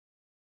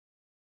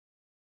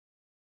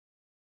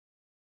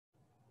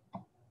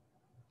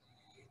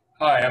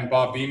Hi, I'm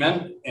Bob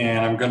Beeman,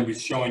 and I'm going to be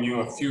showing you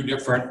a few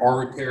different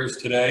oar repairs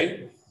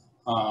today.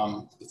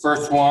 The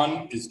first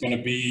one is going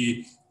to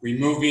be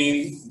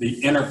removing the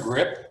inner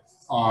grip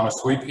on a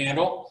sweep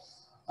handle.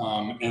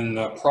 And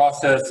the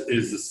process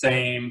is the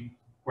same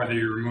whether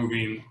you're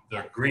removing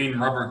the green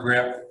rubber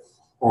grip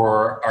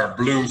or our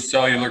blue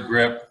cellular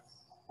grip,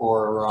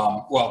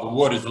 or, well, the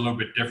wood is a little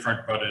bit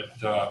different, but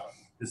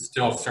it's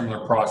still a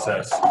similar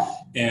process.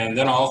 And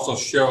then I'll also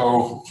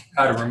show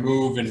how to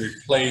remove and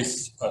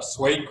replace a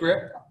suede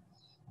grip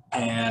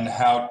and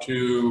how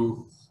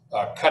to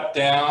cut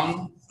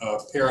down a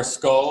pair of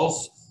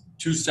sculls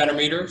 2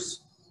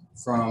 centimeters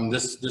from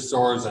this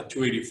oar is a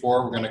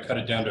 284. We're going to cut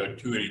it down to a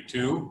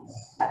 282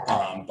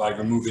 by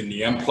removing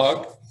the end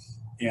plug.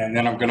 And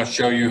then I'm going to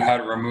show you how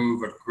to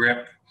remove a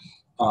grip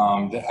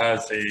that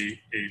has a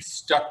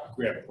stuck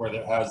grip where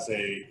it has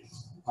a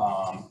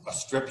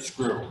strip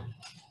screw.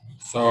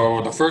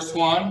 So the first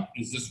one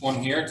is this one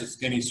here. It's a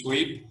skinny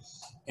sweep,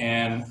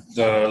 and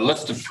the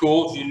list of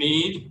tools you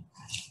need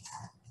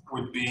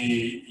would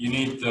be, you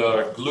need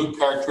the glue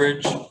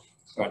cartridge,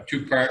 a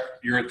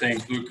 2-part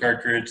urethane glue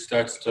cartridge.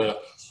 That's to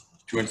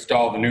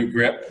install the new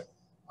grip.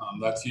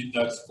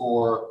 That's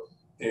for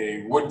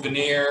a wood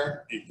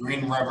veneer, a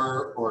green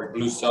rubber, or a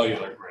blue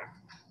cellular grip.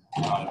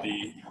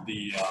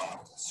 The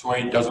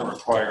suede doesn't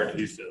require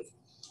adhesive.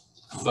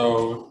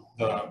 So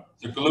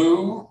the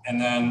glue, and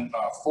then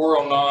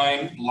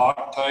 409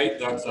 Loctite,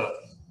 that's a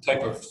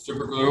type of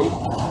super glue.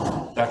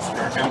 That's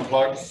their end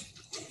plugs.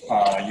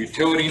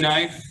 Utility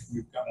knife,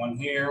 we've got one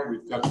here.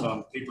 We've got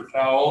some paper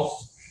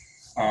towels.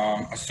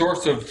 A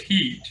source of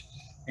heat,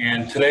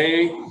 and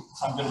today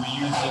I'm going to be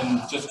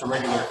using just a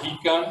regular heat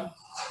gun.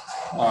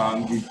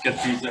 You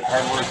get these at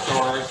hardware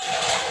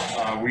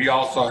stores. We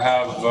also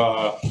have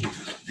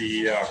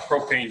the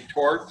propane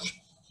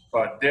torch,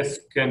 but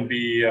this can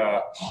be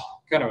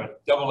kind of a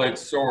double-edged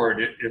sword.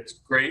 It's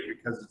great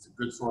because it's a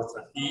good source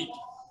of heat,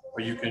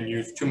 but you can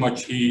use too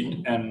much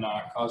heat and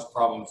cause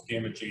problems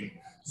damaging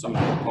some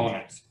of the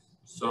components.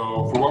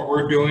 So for what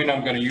we're doing,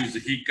 I'm going to use the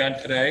heat gun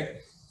today.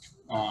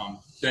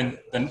 Then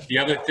the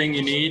other thing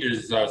you need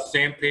is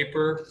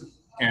sandpaper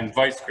and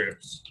vice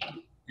grips.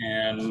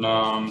 And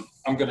I'm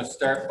going to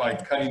start by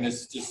cutting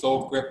this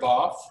old grip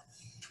off.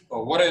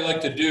 But what I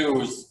like to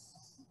do is,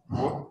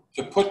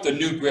 to put the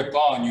new grip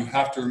on, you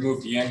have to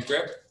remove the end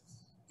grip.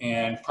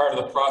 And part of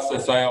the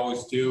process I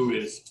always do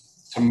is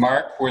to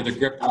mark where the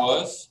grip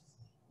was.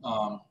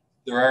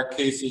 There are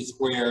cases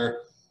where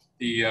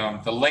the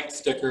length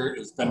sticker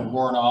has been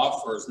worn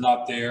off or is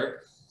not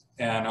there,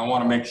 and I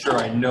want to make sure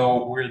I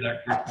know where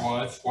that grip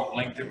was, what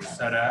length it was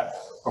set at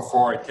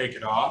before I take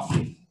it off.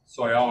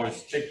 So I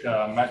always take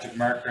a magic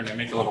marker and I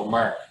make a little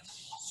mark,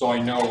 so I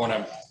know when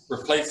I'm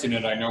replacing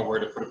it, I know where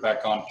to put it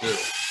back on too.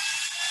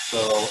 So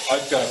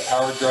I've got a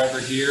power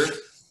driver here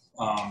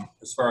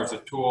as far as a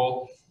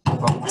tool,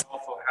 but we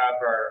also have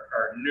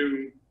our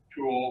new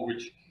tool,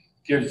 which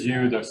gives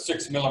you the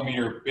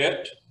 6mm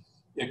bit.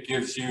 It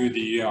gives you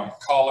the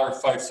collar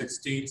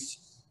 5/16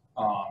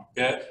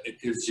 bit. It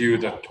gives you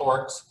the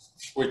Torx,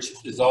 which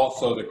is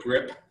also the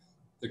grip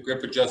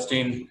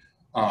adjusting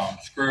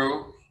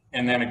screw,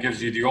 and then it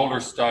gives you the older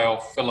style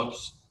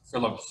Phillips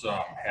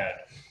head.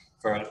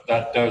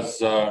 That does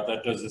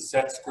the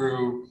set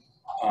screw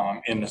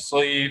in the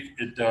sleeve.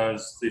 It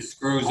does the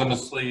screws in the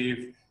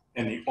sleeve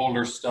and the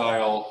older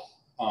style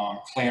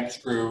clamp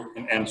screw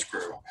and end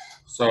screw.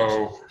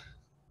 So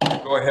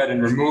go ahead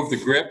and remove the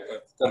grip.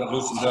 I've got it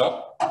loosened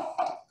up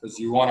because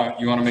you want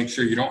to make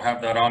sure you don't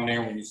have that on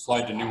there when you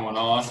slide the new one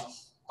on.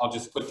 I'll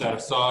just put that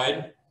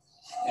aside,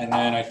 and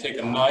then I take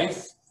a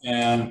knife,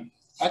 and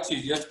actually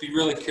you have to be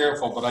really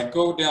careful, but I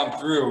go down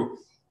through.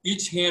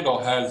 Each handle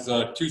has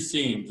 2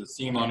 seams, a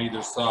seam on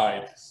either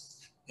side,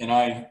 and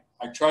I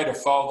try to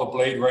follow the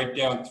blade right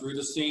down through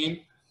the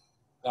seam.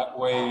 That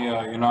way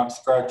you're not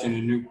scratching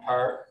a new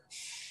part.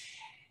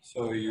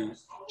 So you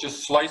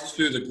just slice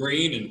through the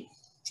green and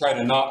try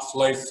to not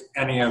slice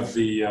any of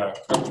the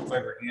carbon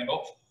fiber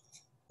handles.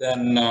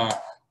 Then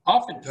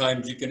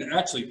oftentimes you can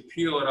actually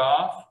peel it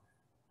off,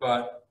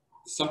 but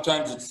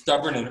sometimes it's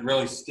stubborn and it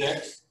really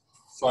sticks.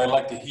 So I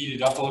like to heat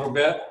it up a little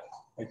bit.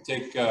 I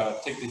take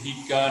the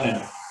heat gun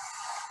and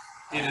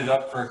heat it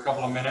up for a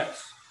couple of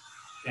minutes,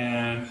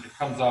 and it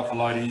comes off a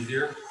lot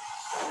easier.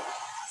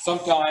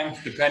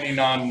 Sometimes, depending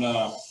on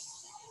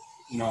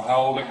how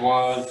old it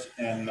was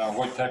and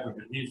what type of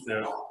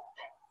adhesive,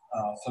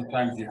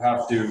 sometimes you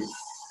have to.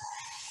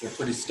 They're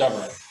pretty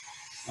stubborn.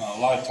 A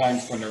lot of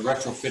times when they're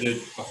retrofitted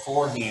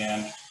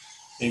beforehand,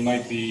 they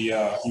might be.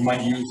 You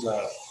might use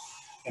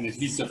an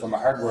adhesive from a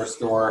hardware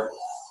store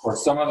or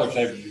some other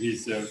type of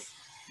adhesive,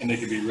 and they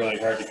can be really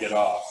hard to get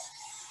off.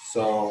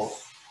 So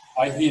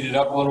I heat it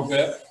up a little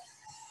bit,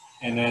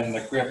 and then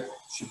the grip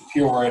should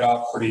peel right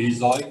off pretty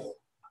easily.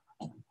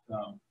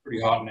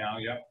 Pretty hot now,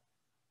 yep.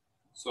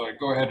 So I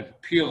go ahead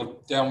and peel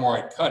it down where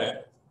I cut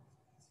it,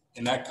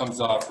 and that comes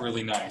off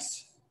really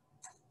nice.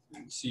 You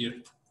can see it.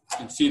 You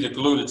can see the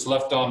glue that's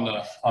left on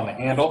the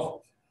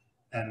handle,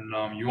 and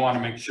you want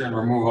to make sure and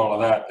remove all of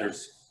that.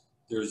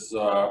 There's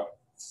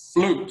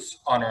flutes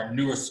on our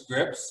newest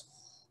grips,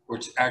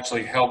 which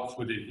actually helps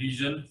with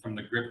adhesion from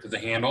the grip to the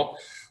handle.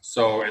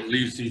 So it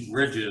leaves these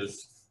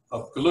ridges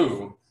of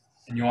glue,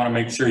 and you want to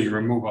make sure you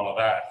remove all of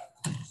that.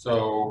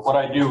 So what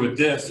I do with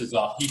this is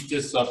I'll heat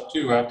this up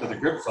too after the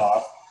grip's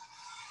off,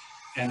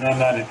 and then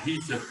that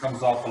adhesive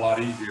comes off a lot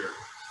easier.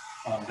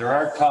 There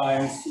are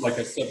times, like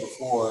I said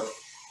before,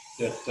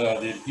 that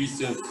the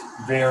adhesives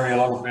vary a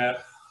little bit,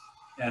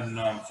 and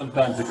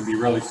sometimes it can be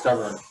really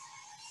stubborn.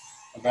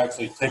 I've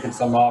actually taken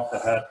some off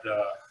that had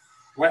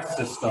wet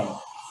system,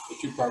 the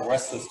two-part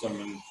wet system,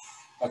 and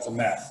that's a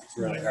mess. It's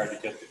really hard to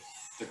get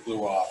the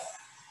glue off.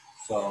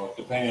 So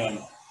depending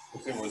on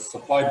if it was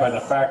supplied by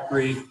the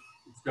factory,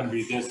 it's going to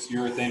be this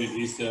urethane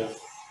adhesive,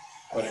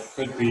 but it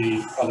could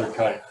be other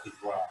types as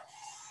well.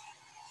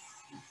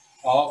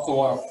 I also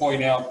want to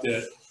point out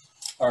that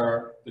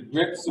the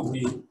grips that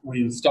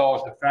we install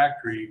at the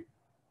factory,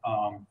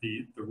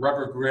 the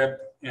rubber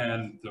grip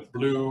and the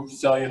blue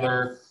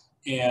cellular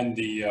and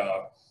the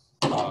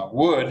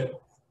wood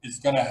is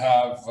going to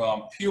have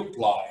peel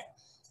ply.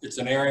 It's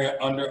an area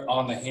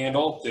on the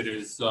handle that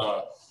is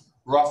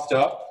roughed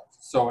up,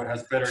 so it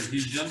has better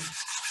adhesion,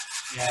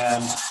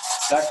 and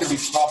that can be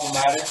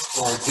problematic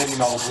for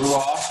getting all the glue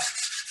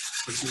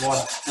off, but you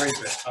want to scrape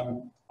it.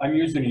 I'm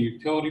using a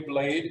utility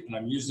blade, and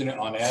I'm using it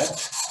on edge,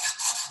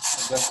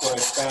 and that's what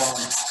I found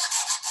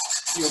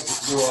peels the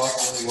glue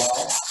off really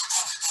well.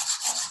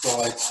 So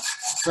I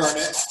turn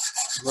it,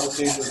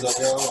 rotate as I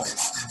go,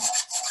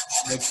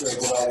 and make sure I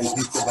get all the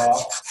adhesive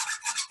off.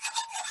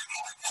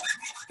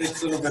 It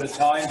takes a little bit of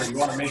time, but you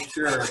want to make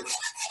sure,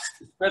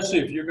 especially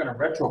if you're going to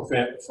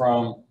retrofit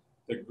from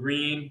the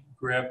green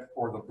grip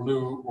or the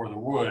blue or the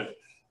wood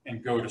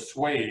and go to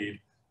suede,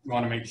 you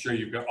want to make sure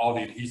you've got all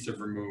the adhesive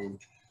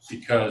removed,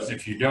 because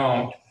if you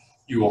don't,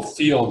 you will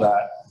feel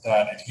that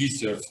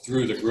adhesive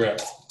through the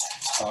grip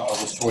of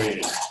the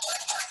suede.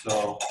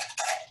 So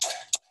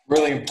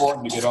really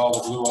important to get all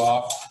the glue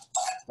off,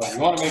 but you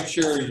want to make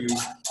sure you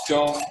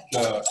don't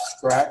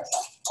scratch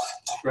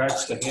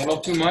the handle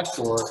too much,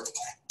 or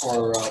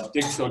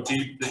dig so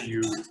deep that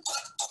you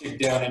dig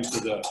down into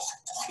the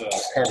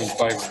carbon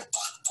fiber.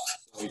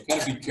 So you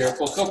gotta be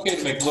careful. It's okay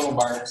to make little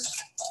marks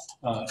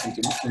and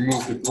to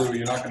remove the glue.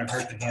 You're not gonna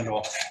hurt the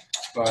handle,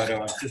 but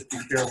just be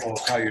careful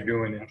of how you're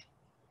doing it.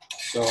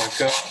 So I've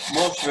got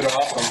most of it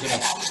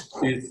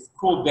off. It's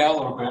cooled down a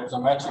little bit, so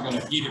I'm actually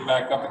gonna heat it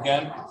back up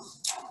again.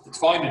 It's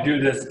fine to do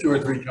this 2 or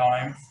 3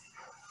 times.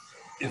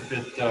 If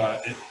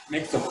it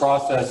makes the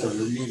process of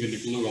removing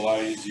the glue a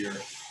lot easier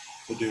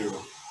to do.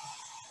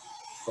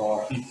 So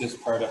I'll heat this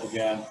part up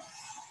again.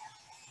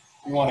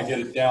 You want to get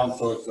it down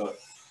so it's a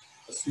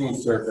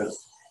smooth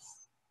surface.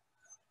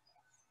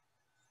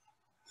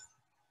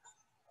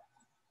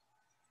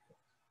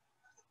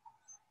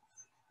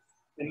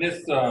 And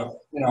this,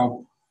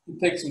 it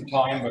takes some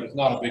time, but it's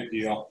not a big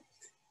deal.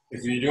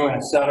 If you're doing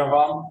a set of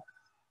them,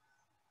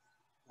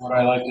 what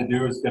I like to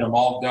do is get them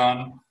all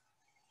done,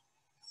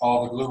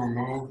 all the glue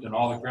removed and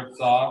all the grips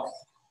off,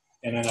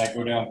 and then I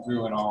go down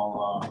through and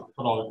I'll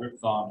put all the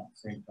grips on at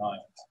the same time.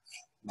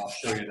 And I'll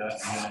show you that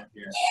in a minute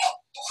here.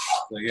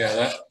 So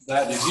yeah,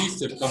 that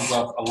adhesive comes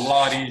off a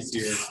lot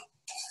easier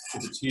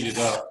if it's heated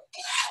up.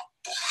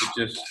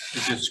 It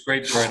just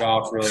scrapes right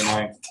off really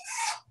nice.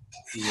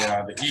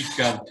 The heat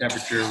gun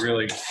temperature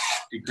really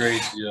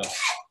degrades the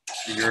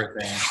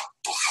urethane.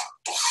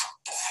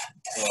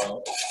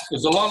 So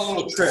there's a lot of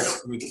little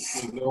tricks with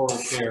Oar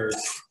repairs,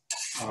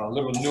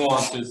 little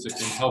nuances that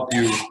can help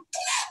you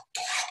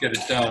get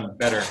it done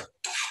better.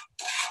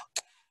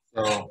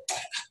 So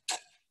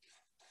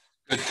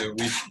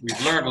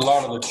we've learned a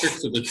lot of the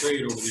tricks of the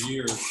trade over the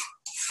years,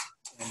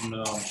 and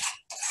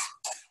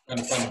trying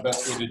to find the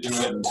best way to do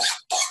it and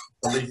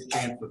the least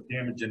chance of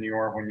damaging the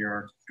oar when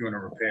you're doing a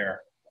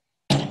repair.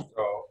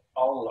 So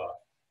I'll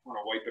want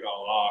to wipe it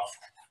all off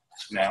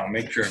now.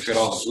 Make sure I've got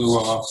all the glue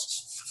off.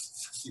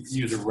 You can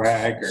use a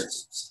rag or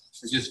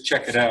just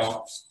check it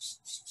out.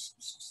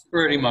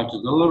 Pretty much,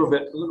 there's a little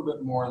bit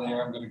more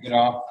there. I'm going to get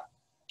off.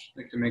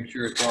 I like to make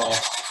sure it's all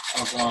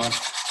gone.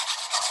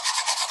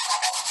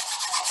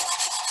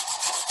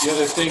 The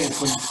other thing is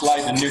when you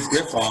slide the new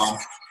grip on,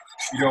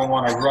 you don't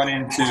want to run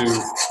into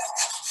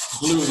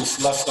glue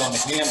that's left on the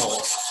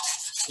handle,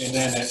 and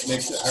then it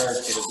makes it hard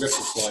for the grip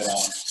to slide on.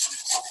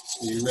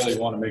 So you really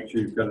want to make sure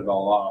you've got it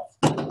all off.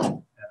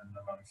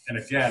 And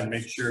again,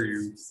 make sure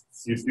you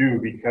do,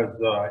 because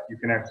you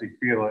can actually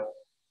feel it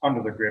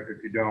under the grip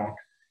if you don't.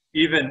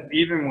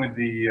 Even with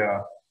the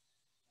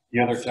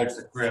other types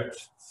of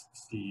grips,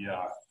 the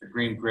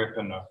green grip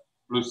and the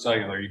blue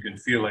cellular, you can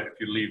feel it if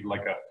you leave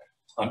like a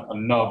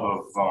nub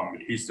of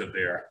adhesive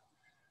there.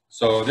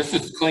 So this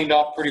is cleaned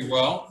off pretty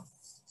well.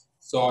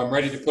 So I'm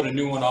ready to put a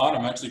new one on.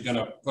 I'm actually going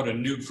to put a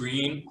new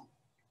green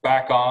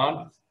back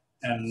on.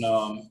 And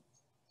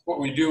what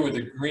we do with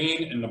the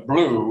green and the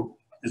blue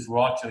is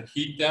we'll actually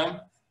heat them.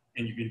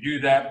 And you can do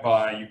that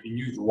by, you can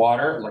use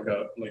water, like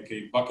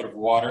a bucket of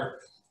water,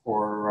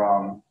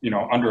 or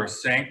under a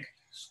sink.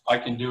 I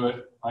do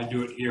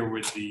it here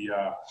with the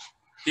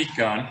heat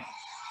gun,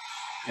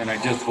 and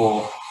I just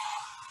will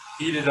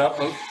heat it up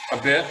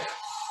a bit.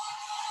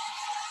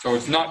 So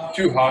it's not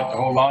too hot to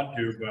hold on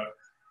to, but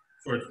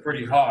so it's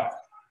pretty hot.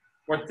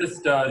 What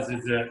this does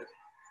is it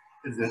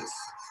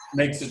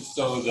makes it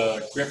so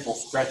the grip will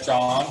stretch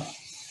on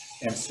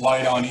and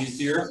slide on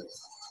easier.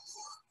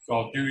 So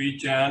I'll do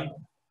each end.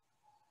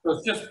 So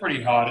it's just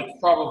pretty hot. It's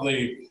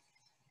probably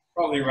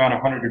around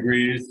 100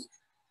 degrees,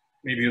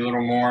 maybe a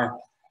little more,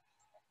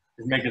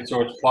 to make it so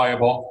it's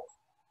pliable.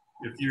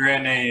 If you're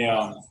in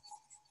a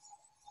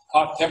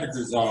hot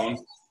temperature zone,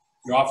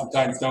 you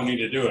oftentimes don't need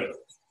to do it.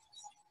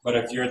 But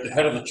if you're at the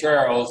head of the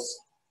Charles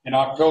in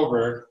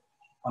October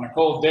on a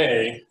cold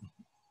day,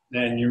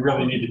 then you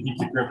really need to heat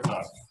the grips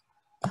up.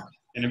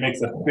 And it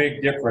makes a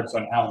big difference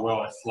on how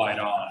well it slides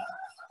on.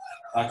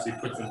 I'll actually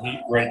put some heat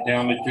right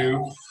down the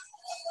tube.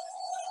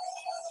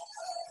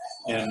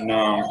 And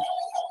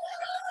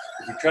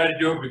if you try to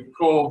do it with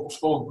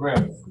cold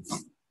grip,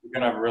 you're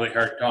gonna have a really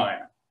hard time.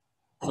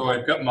 So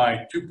I've got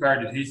my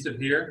 2-part adhesive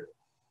here.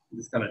 I'm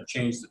just gonna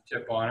change the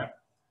tip on it.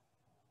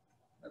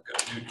 I've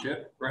got a new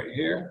tip right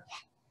here.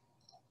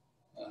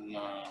 And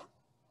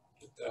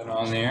get that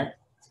on there.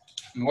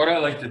 And what I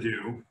like to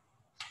do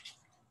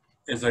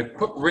is I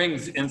put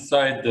rings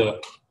inside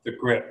the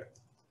grip.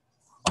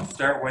 I'll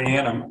start way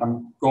in.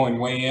 I'm going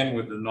way in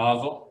with the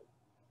nozzle.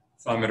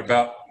 So I'm at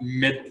about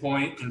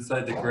midpoint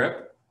inside the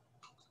grip.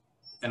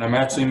 And I'm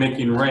actually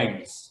making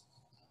rings.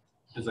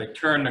 As I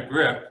turn the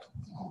grip,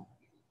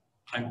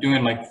 I'm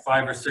doing like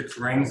 5 or 6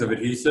 rings of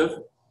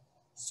adhesive.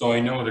 So I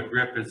know the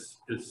grip is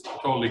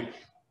totally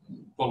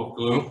full of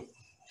glue.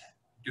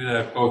 Do that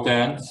at both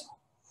ends.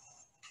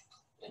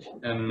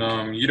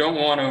 And you don't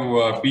want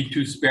to be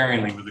too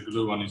sparingly with the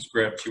glue on these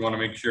grips. You want to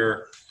make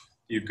sure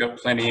you've got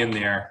plenty in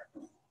there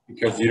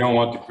because you don't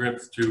want the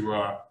grips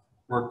to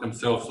work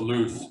themselves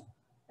loose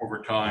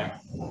over time.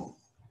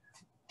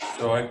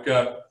 So I've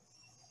got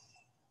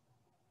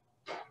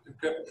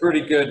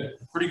pretty good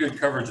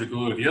coverage of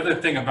glue. The other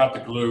thing about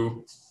the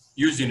glue,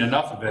 using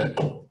enough of it,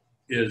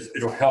 is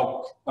it'll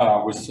help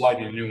with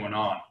sliding a new one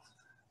on.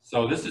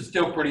 So this is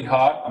still pretty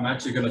hot. I'm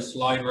actually going to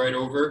slide right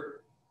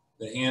over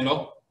the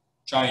handle,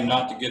 trying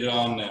not to get it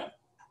on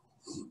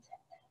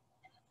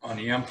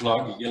the end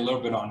plug. You get a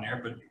little bit on there,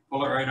 but you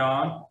pull it right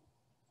on.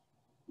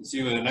 You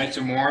see, with it nice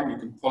and warm, you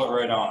can pull it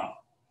right on.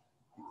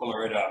 You pull it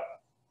right up.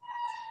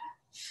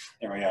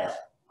 There we are.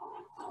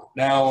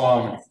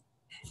 Now,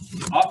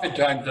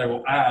 oftentimes I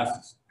will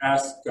ask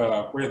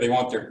where they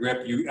want their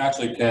grip. You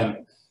actually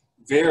can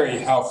vary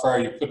how far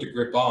you put the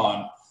grip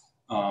on.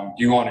 Do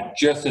you want it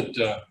just at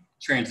the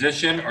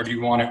transition, or do you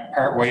want it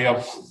part way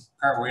up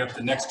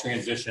the next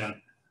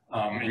transition?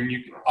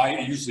 I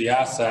usually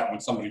ask that when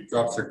somebody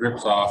drops their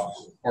grips off,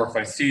 or if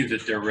I see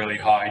that they're really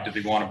high, do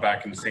they want it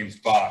back in the same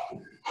spot?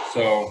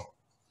 So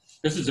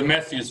this is the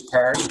messiest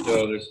part,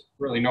 so there's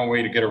really no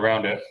way to get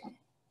around it.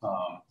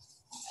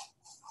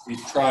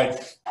 We've tried,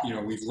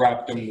 we've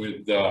wrapped them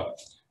with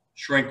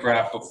shrink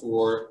wrap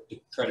before to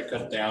try to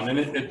cut down, and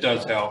it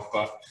does help,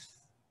 but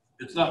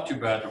it's not too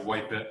bad to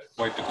wipe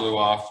the glue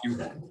off.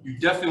 You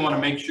definitely want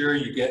to make sure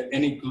you get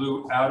any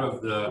glue out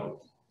of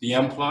the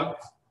end plug.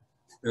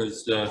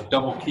 There's the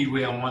double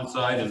keyway on one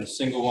side and a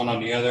single one on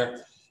the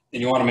other,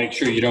 and you want to make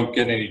sure you don't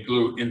get any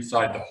glue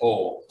inside the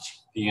hole,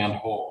 the end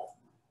hole.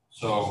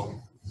 So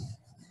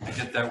I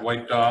get that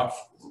wiped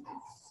off,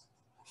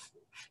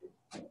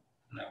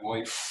 and I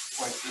wipe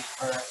this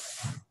part.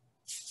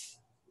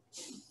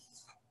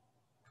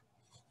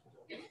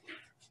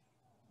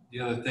 The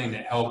other thing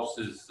that helps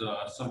is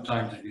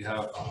sometimes if you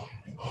have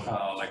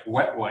like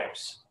wet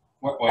wipes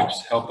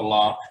help a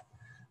lot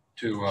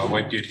to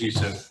wipe the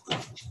adhesive.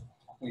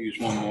 I'll use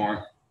one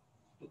more.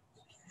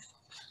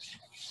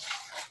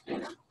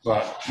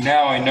 But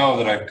now I know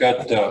that I've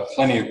got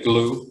plenty of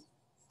glue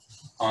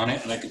on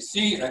it, and I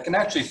can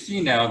actually see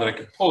now that I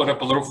can pull it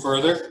up a little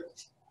further.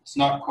 It's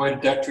not quite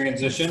at that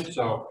transition,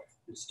 so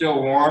it's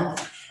still warm.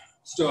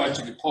 Still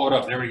actually can pull it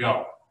up. There we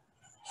go.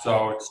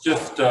 So it's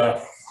just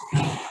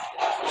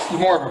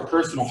more of a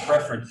personal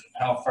preference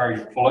how far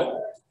you pull it.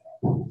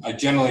 I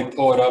generally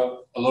pull it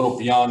up a little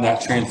beyond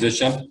that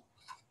transition.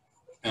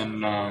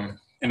 And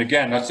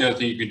again, that's the other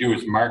thing you can do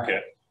is mark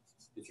it.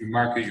 If you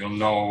mark it, you'll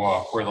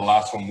know where the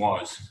last one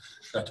was.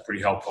 That's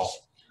pretty helpful.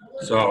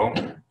 So,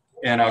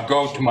 and I'll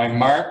go to my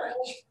mark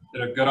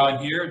that I've got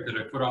on here that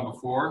I put on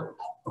before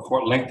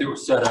what length it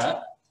was set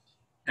at,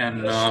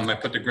 and I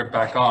put the grip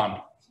back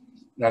on.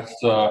 That's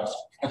a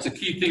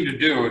key thing to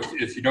do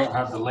if you don't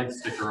have the length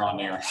sticker on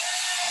there.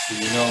 So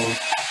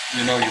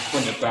you know you're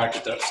putting it back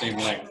at that same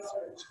length.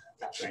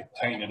 So you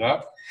tighten it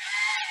up,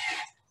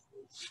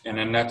 and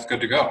then that's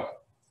good to go.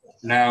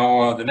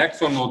 Now the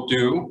next one we'll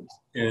do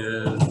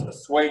is a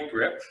suede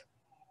grip,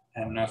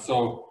 and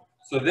so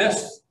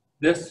this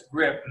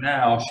grip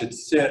now should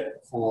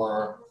sit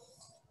for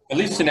at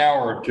least an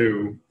hour or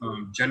two.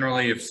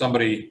 Generally, if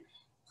somebody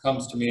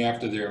comes to me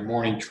after their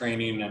morning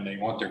training and they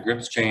want their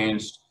grips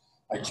changed,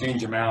 I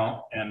change them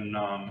out, and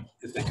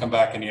if they come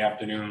back in the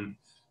afternoon,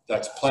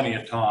 that's plenty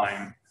of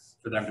time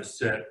for them to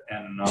sit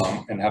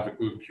and have a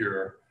glue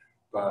cure.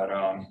 But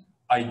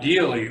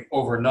ideally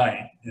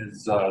overnight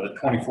is the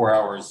 24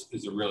 hours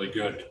is a really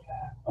good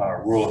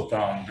rule of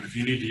thumb, but if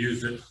you need to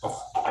use it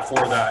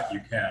before that,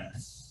 you can.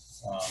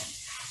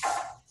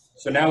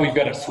 So now we've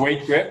got a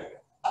suede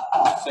grip,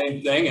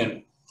 same thing,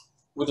 and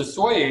with the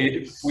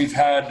suede, we've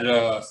had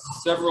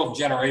several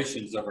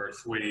generations of our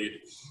suede.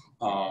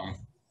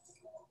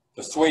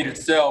 The suede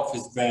itself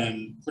has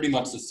been pretty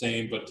much the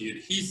same, but the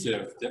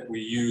adhesive that we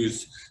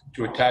use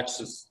to attach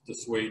the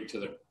suede to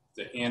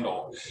the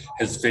handle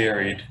has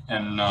varied.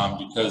 And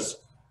because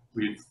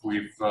we've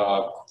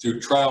through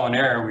trial and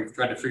error, we've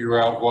tried to figure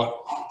out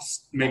what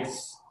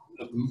makes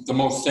the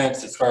most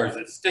sense as far as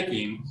it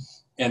sticking,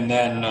 and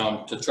then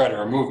to try to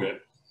remove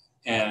it.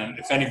 And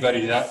if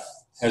anybody that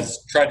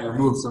has tried to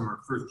remove some of our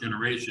first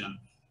generation,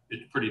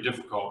 it's pretty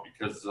difficult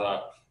because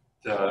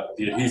the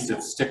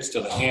adhesive sticks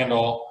to the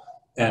handle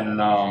and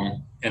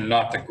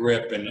not the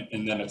grip,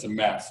 and then it's a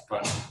mess.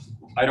 But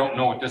I don't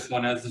know what this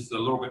one is. This is a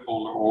little bit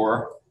older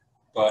oar,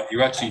 but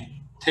you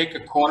actually take a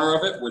corner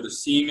of it where the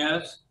seam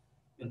is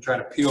and try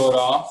to peel it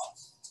off.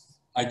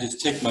 I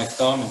just take my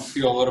thumb and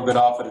peel a little bit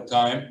off at a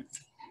time.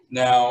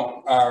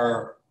 Now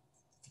our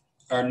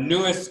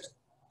newest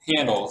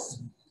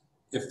handles,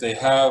 if they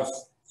have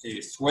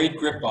a suede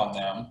grip on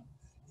them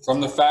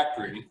from the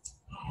factory,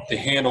 the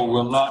handle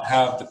will not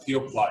have the peel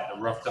ply, the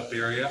roughed up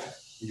area.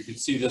 You can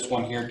see this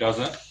one here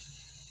doesn't,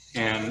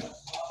 and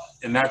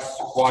that's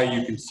why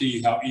you can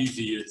see how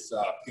easy it's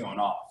peeling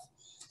off,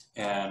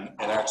 and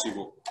it actually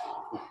will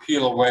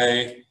peel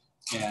away.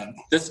 And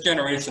this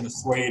generation of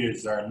suede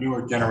is our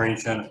newer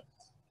generation,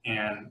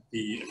 and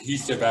the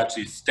adhesive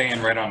actually is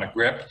staying right on the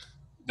grip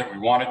that we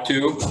want it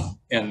to,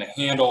 and the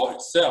handle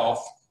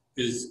itself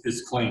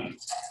is clean.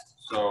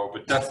 So,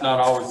 but that's not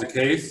always the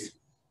case.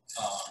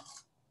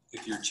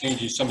 If you're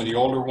changing some of the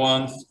older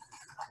ones,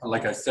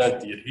 like I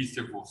said, the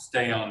adhesive will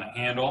stay on the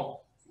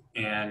handle,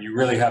 and you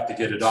really have to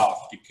get it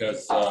off,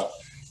 because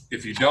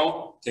if you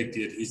don't take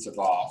the adhesive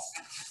off,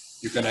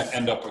 you're going to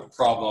end up with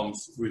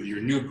problems with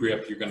your new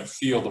grip. You're going to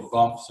feel the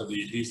bumps of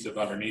the adhesive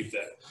underneath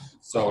it.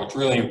 So it's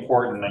really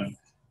important,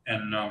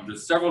 and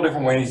there's several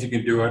different ways you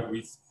can do it.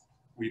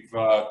 We've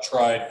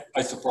tried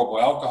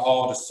isopropyl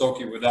alcohol to soak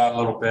it with that a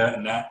little bit,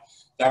 and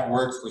that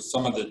works with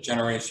some of the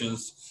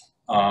generations,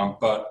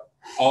 but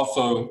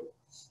also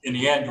in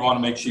the end, you want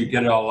to make sure you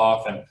get it all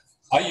off. And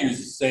I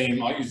use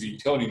the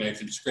utility knife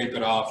and scrape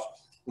it off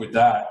with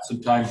that.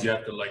 Sometimes you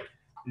have to like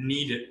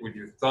knead it with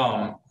your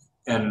thumb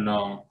and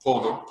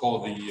pull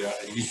the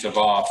adhesive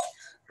off.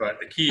 But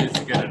the key is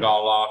to get it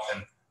all off,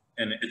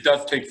 and it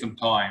does take some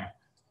time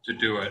to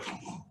do it.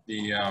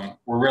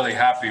 We're really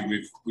happy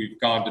we've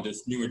gone to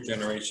this newer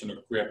generation of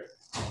grip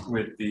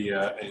with the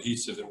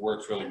adhesive that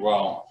works really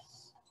well.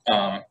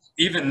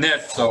 Even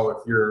this, so if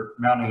you're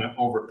mounting it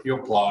over peel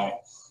ply,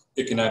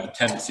 it can have a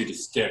tendency to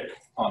stick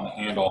on the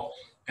handle,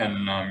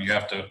 and you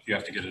have to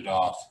get it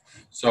off.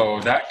 So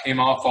that came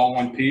off all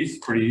one piece,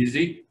 pretty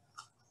easy.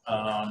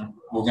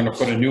 We're going to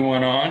put a new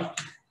one on.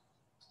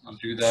 I'll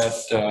do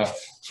that.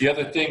 The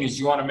other thing is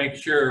you want to make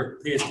sure,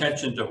 pay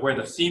attention to where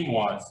the seam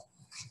was.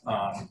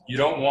 You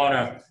don't want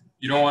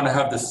to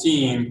have the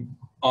seam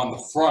on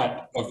the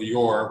front of the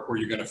oar where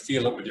you're going to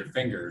feel it with your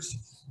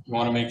fingers. You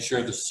want to make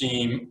sure the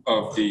seam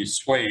of the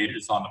suede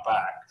is on the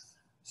back.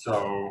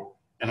 So,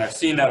 and I've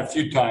seen that a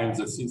few times.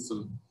 I've seen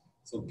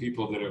some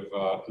people that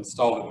have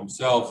installed it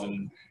themselves,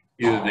 and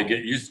either they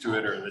get used to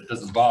it or it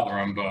doesn't bother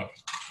them. But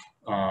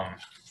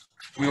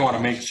we want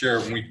to make sure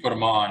when we put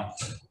them on,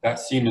 that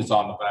seam is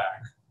on the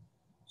back.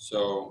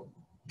 So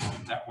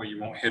that way you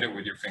won't hit it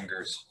with your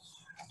fingers.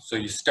 So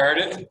you start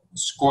it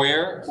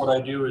square. What I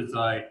do is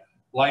I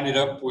line it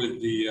up with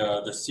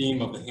the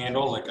seam of the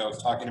handle, like I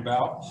was talking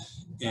about,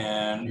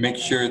 and make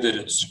sure that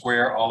it's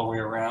square all the way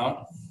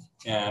around.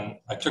 And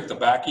I took the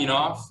backing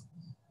off.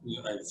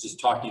 I was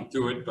just talking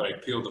through it, but I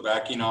peeled the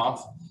backing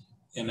off,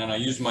 and then I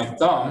use my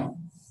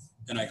thumb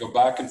and I go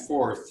back and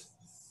forth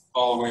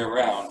all the way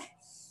around.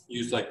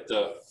 Use like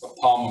the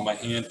palm of my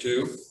hand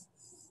too,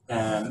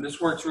 and this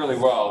works really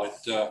well.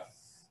 It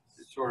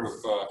sort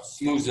of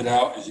smooths it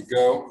out as you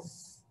go,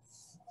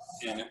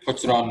 and it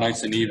puts it on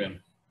nice and even.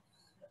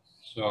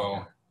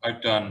 So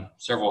I've done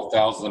several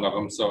thousand of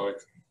them, so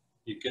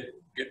you get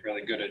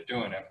really good at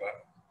doing it, but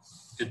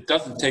it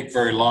doesn't take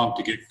very long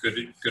to get good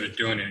at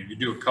doing it. If you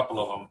do a couple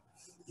of them,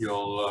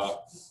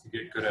 you'll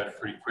get good at it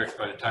pretty quick.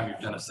 By the time you've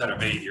done a set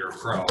of 8, you're a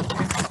pro.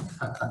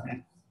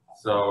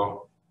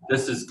 So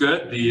this is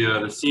good.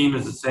 The seam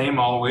is the same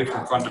all the way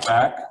from front to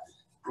back.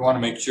 You want to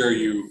make sure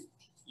you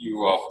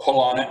pull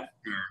on it,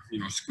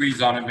 or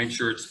squeeze on it, make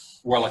sure it's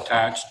well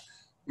attached.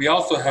 We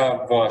also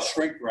have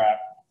shrink wrap.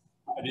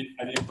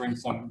 I didn't bring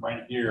some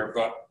right here,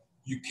 but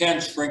you can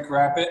shrink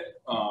wrap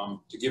it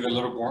to give it a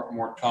little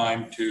more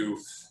time to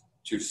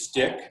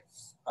stick,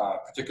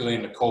 particularly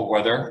in the cold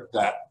weather,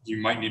 that you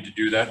might need to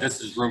do that.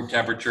 This is room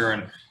temperature,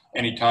 and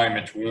anytime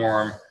it's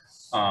warm,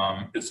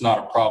 it's not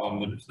a problem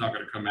that it's not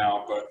going to come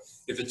out. But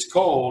if it's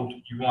cold,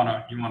 you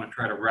want to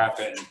try to wrap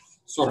it and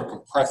sort of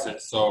compress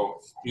it, so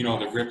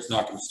the grip's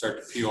not going to start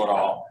to peel at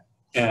all.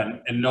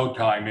 And in no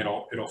time,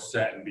 it'll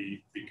set and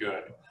be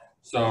good.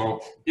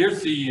 So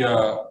here's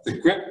the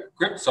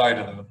grip side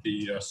of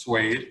the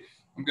suede.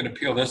 I'm going to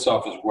peel this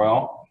off as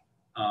well,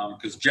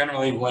 because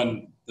generally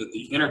when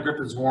the inner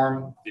grip is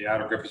worn, the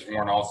outer grip is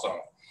worn also.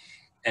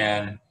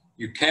 And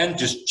you can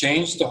just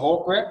change the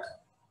whole grip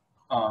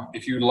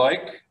if you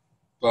like,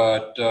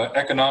 but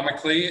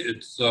economically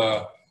it's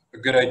a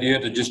good idea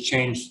to just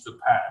change the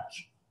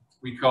patch.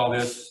 We call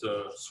this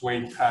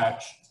suede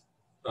patch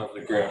of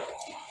the grip.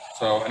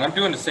 So, and I'm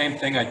doing the same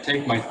thing. I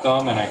take my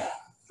thumb and I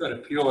try to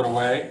peel it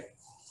away.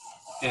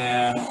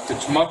 And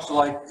it's much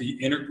like the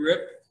inner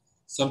grip.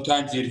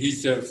 Sometimes the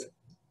adhesive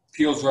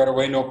peels right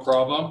away, no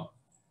problem.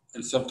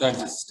 And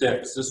sometimes it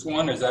sticks. This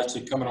one is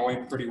actually coming away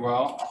pretty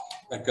well.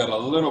 I've got a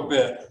little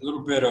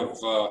bit of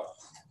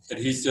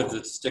adhesive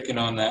that's sticking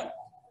on that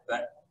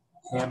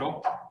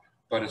handle,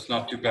 but it's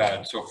not too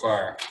bad so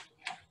far.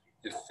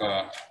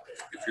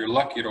 If you're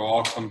lucky, it'll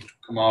all come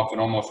off in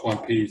almost one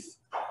piece.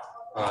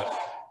 But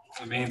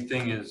the main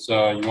thing is you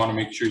want to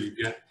make sure you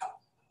get,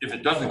 if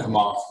it doesn't come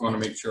off, you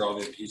want to make sure all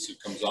the adhesive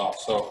comes off.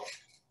 So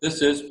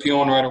this is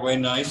peeling right away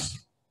nice.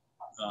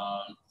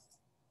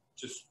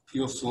 Just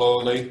peel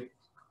slowly.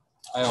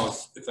 I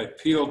always, if I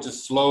peel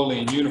just slowly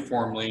and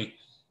uniformly,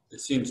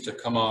 it seems to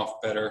come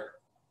off better.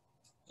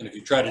 And if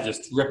you try to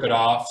just rip it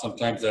off,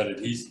 sometimes that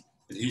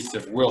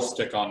adhesive will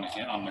stick on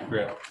the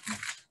grip.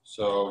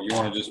 So you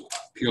want to just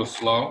peel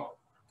slow.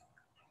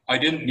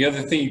 The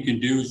other thing you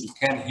can do is you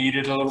can heat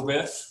it a little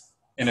bit.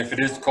 And if it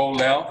is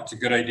cold out, it's a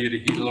good idea to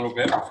heat a little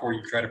bit before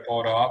you try to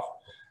pull it off.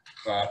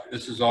 But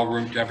this is all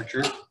room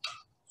temperature,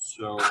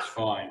 so it's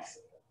fine.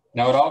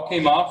 Now it all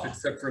came off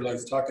except for, I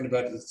was talking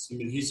about some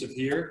adhesive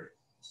here.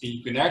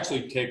 You can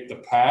actually take the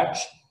patch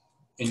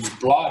and you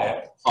blot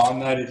it on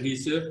that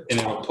adhesive and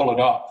it'll pull it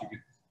off. I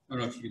don't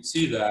know if you can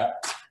see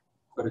that,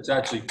 but it's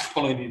actually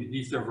pulling the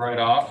adhesive right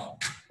off.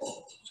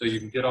 So you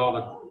can get all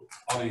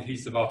the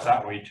adhesive off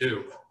that way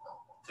too.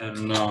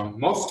 And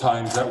most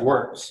times that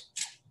works.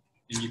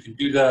 And you can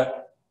do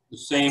that the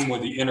same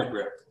with the inner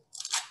grip.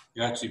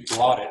 You actually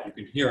blot it, you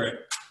can hear it,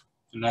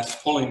 and that's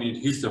pulling the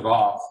adhesive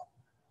off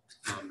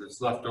that's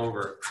left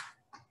over.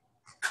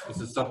 This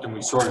is something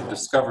we sort of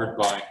discovered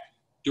by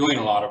doing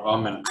a lot of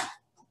them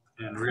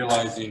and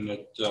realizing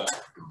that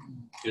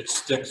it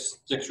sticks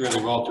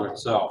really well to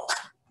itself.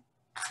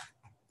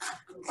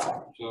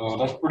 So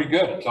that's pretty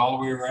good. It's all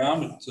the way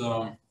around. It's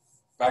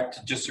back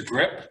to just a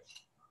grip.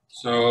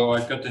 So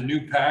I've got the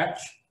new patch.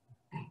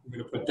 I'm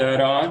going to put that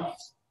on.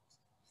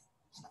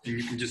 And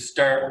you can just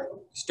start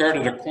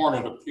at a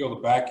corner to peel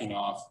the backing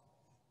off.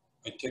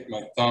 I take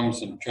my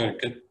thumbs and try to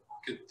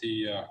get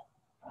the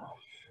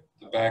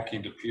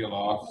backing to peel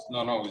off. It's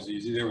not always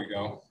easy. There we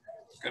go.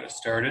 Got to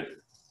start it.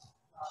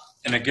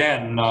 And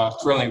again,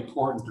 it's really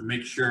important to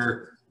make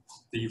sure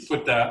that you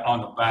put that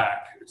on the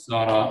back. It's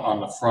not on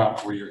the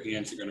front where your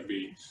hands are going to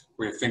be,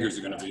 where your fingers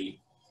are going to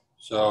be.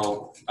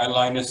 So I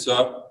line this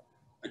up.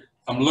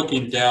 I'm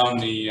looking down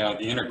the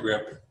inner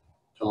grip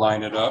to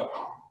line it up.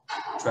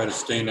 Try to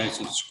stay nice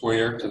and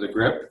square to the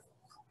grip.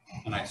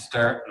 And I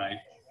start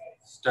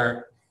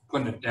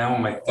putting it down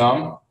with my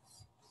thumb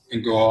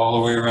and go all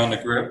the way around the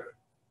grip.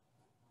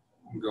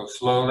 And go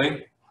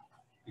slowly,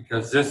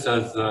 because this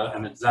has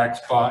an exact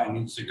spot it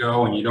needs to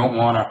go, and you don't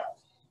want to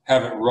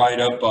have it right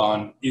up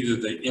on either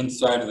the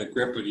inside of the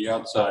grip or the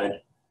outside.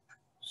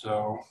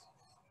 So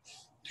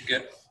to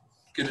get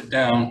it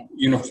down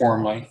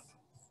uniformly,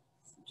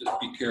 just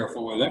be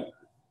careful with it.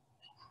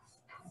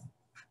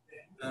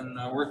 And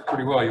works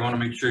pretty well. You want to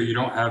make sure you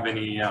don't have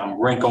any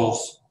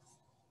wrinkles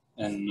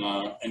and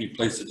any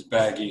place that's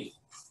baggy.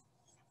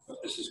 But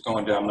this is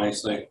going down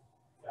nicely.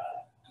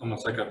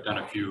 Almost like I've done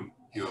a few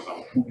of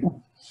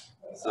them.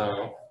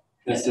 So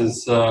this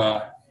is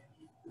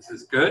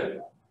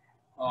good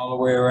all the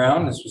way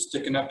around. This was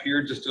sticking up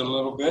here just a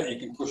little bit. You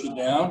can push it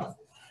down.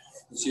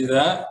 You see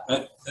that?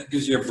 That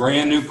gives you a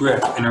brand new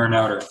grip, inner and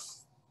outer.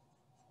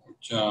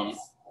 Which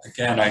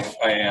again,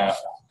 I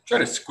try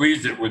to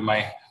squeeze it with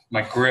my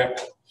grip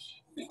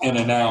in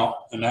and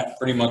out, and that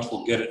pretty much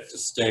will get it to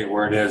stay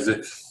where it is.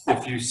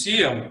 If you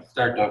see them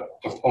start to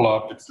pull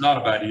up, it's not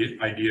a bad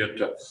idea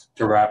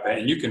to wrap it.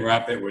 And you can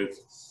wrap it with,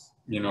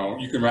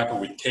 you can wrap it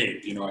with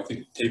tape. I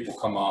think tape will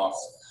come off,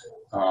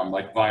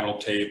 like vinyl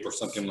tape or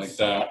something like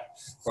that.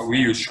 But we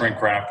use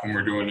shrink wrap when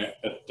we're doing it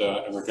at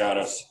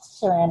Regattas.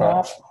 Saran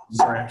wrap.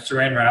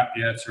 Saran wrap,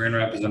 yeah, saran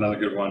wrap is another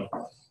good one.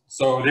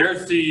 So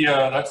there's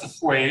that's the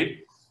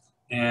suede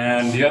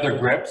and the other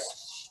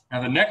grips.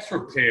 Now the next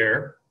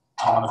repair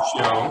I want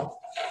to show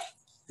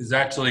is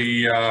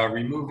actually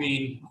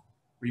removing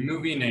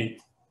a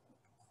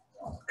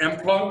M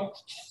plug,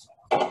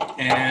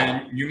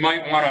 and you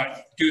might want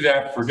to do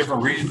that for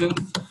different reasons.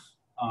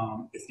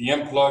 If the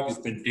M plug has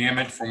been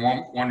damaged for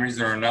one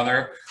reason or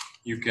another,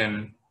 you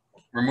can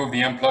remove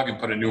the M plug and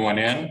put a new one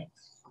in.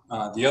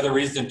 The other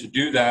reason to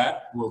do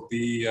that will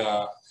be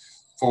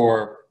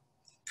for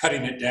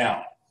cutting it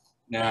down.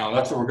 Now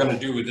that's what we're going to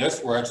do with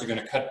this. We're actually going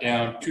to cut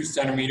down 2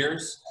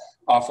 centimeters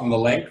off from the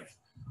length.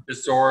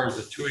 This oar is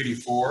a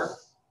 284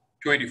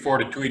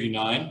 to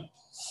 289,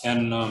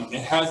 and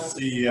it has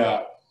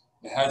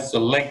the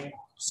length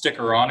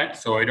sticker on it,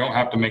 so I don't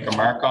have to make a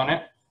mark on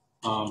it.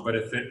 But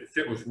if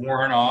it was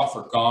worn off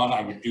or gone,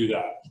 I would do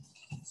that.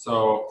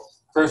 So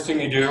first thing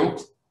you do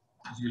is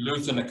you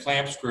loosen the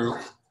clamp screw.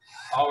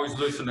 Always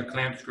loosen the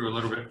clamp screw a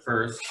little bit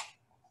first,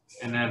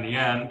 and then the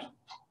end,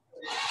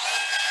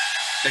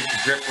 take the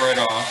grip right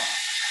off.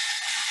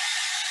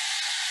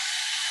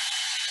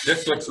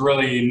 This looks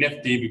really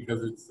nifty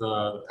because it's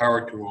the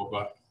power tool,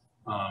 but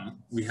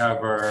we have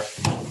our,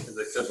 as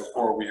I said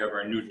before, we have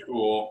our new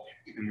tool,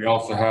 and we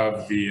also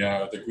have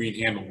the green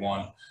handled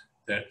one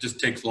that just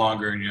takes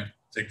longer and it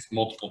takes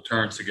multiple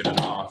turns to get it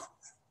off.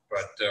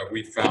 But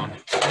we found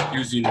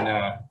using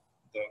the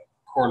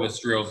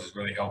cordless drills is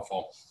really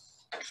helpful.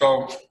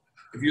 So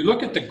if you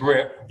look at the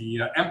grip,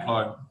 the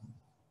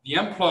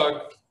end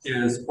plug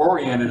is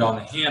oriented on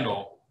the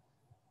handle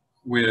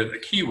with a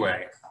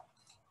keyway.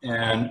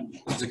 And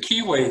there's a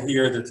keyway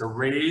here that's a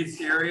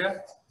raised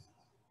area.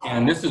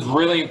 And this is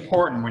really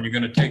important when you're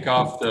going to take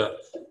off the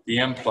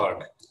end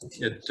plug.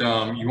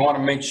 You want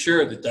to make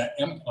sure that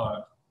end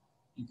plug,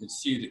 you can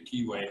see the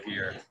keyway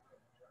here.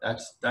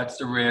 That's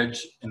the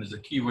ridge, and there's a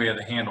keyway of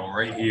the handle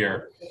right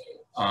here.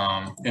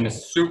 And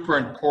it's super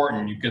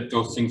important you get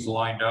those things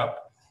lined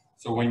up.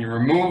 So when you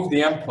remove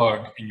the end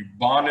plug and you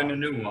bond in a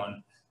new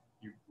one,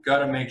 you've got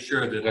to make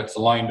sure that it's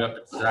lined up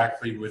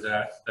exactly with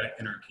that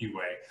inner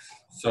keyway.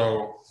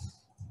 So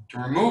to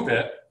remove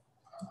it,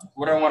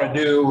 what I want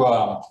to do,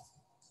 I'm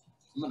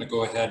going to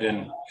go ahead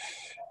and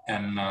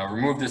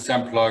remove this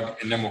end plug,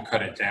 and then we'll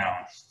cut it down.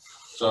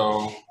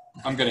 So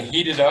I'm going to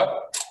heat it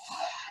up.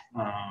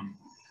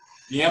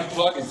 The end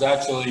plug is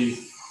actually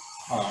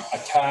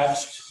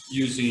attached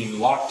using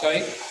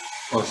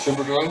Loctite or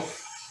super glue,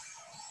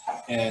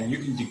 and you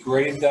can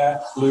degrade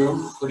that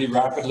glue pretty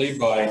rapidly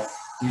by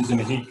using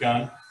a heat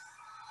gun.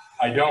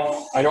 I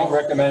don't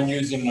recommend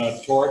using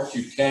a torch.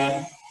 You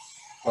can,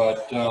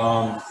 but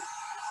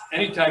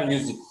anytime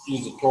you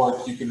use a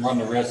torch, you can run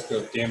the risk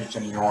of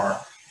damaging your oar.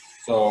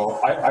 So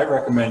I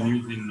recommend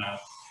using a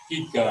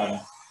heat gun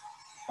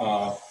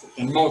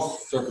in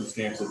most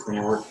circumstances when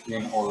you're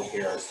working on oar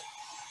repairs.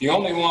 The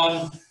only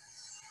one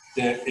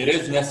that it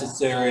is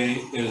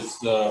necessary is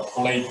the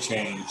blade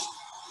change.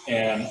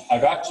 And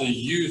I've actually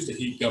used a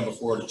heat gun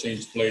before to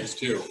change blades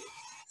too.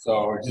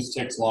 So it just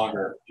takes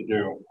longer to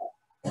do.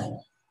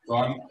 So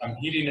I'm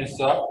heating this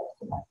up.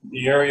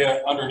 The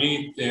area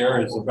underneath there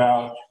is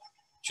about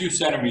 2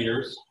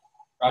 centimeters.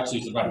 Actually,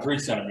 it's about 3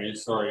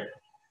 centimeters, sorry.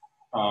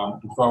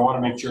 So I want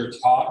to make sure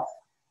it's hot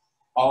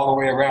all the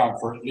way around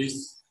for at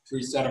least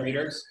 3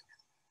 centimeters.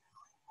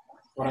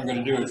 What I'm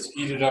going to do is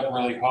heat it up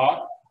really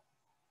hot.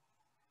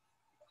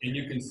 And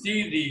you can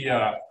see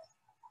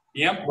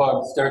the end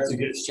plug starts to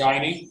get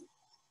shiny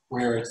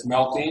where it's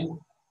melting.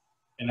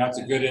 And that's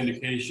a good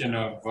indication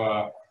of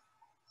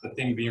the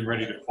thing being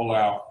ready to pull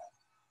out.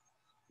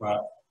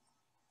 But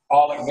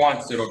all at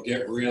once, it'll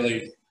get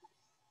really,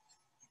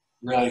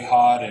 really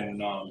hot,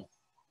 and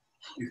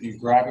you can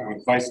grab it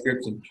with vice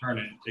grips and turn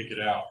it and take it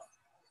out.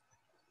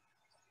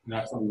 And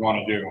that's what we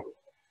want to do.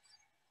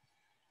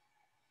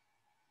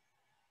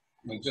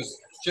 And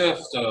just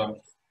a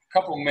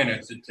couple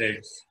minutes it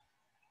takes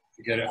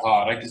to get it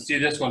hot. I can see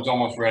this one's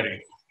almost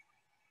ready.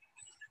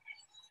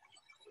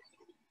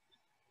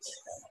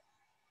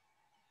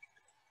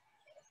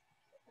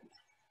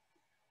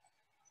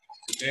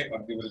 Okay,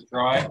 I'll give it a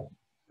try.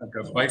 I've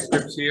got vice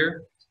grips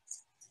here.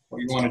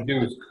 What you want to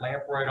do is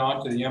clamp right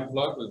onto the end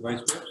plug with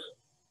vice grips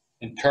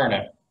and turn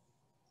it.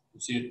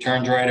 You see it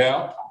turns right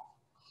out.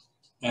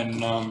 And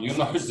you'll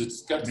notice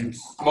it's got some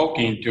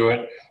smoking to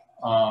it.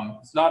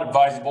 It's not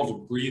advisable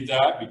to breathe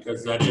that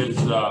because that is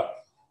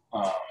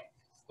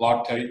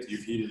Loctite that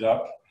you've heated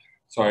up.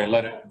 So I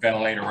let it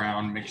ventilate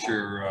around, make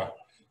sure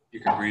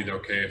you can breathe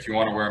okay. If you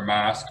want to wear a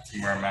mask,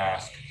 you can wear a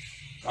mask.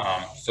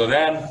 So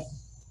then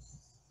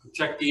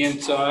check the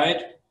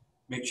inside,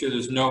 make sure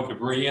there's no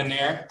debris in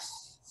there.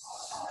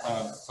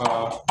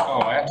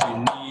 I actually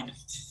need,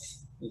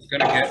 it's going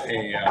to get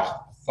a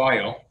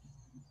file,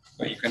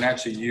 but you can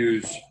actually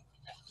use,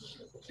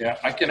 yeah,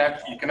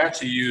 you can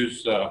actually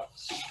use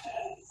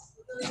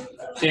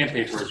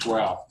sandpaper as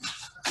well.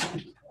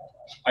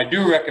 I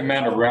do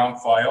recommend a round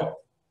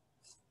file.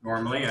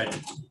 Normally, I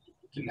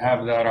didn't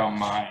have that on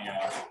my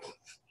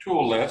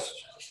tool list,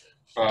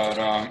 but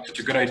it's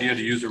a good idea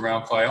to use a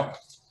round file.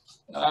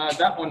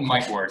 That one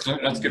might work.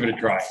 Let's give it a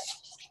try.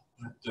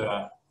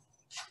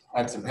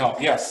 Add some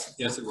help. Yes,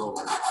 it will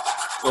work.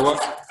 So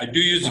I do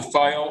use a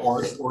file,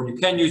 or you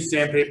can use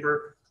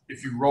sandpaper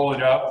if you roll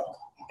it up.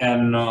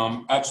 And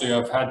actually,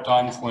 I've had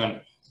times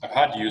when I've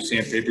had to use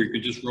sandpaper. You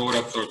can just roll it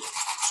up so it's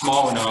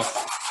small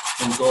enough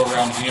and go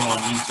around the handle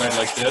on the inside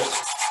like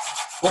this.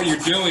 What you're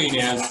doing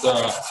is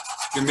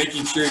you're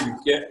making sure you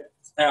get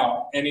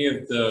out any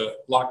of the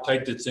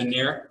Loctite that's in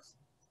there,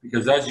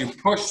 because as you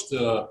push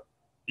the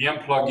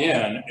end plug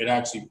in, it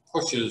actually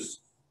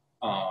pushes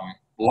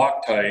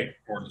Loctite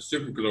or the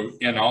super glue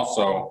in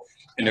also,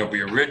 and there'll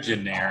be a ridge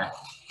in there.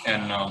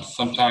 And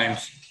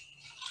sometimes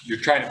you're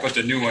trying to put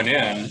the new one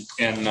in,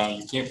 and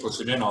you can't push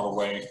it in all the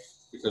way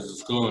because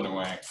it's gluing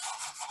away.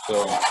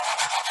 So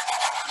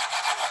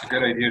It's a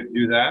good idea to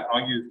do that.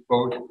 I'll use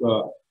both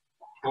the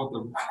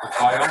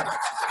file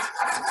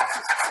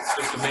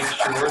just to make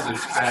sure that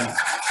it's been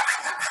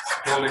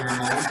totally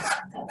removed.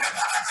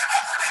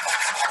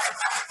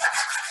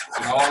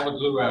 Get all the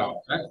glue out.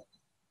 That's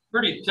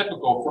pretty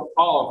typical for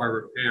all of our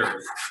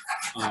repairs.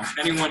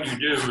 Anyone you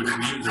do that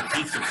we use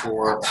adhesive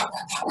for,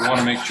 you want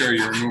to make sure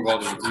you remove all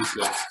the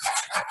adhesive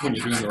when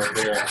you're doing the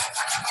repair.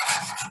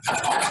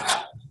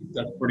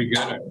 That's pretty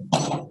good. I put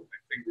my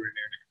finger in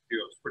there and it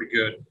feels pretty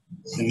good.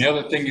 And the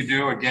other thing you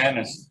do again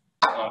is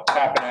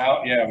tap it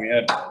out. Yeah, we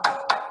had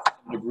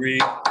some debris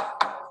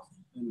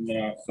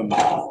and some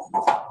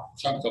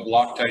chunks of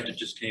Loctite that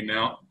just came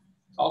out.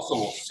 Also,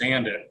 we'll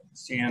sand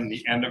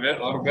the end of it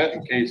a little bit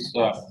in case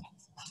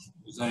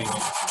there's any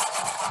debris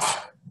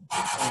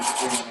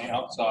on the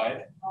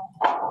outside.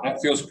 That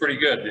feels pretty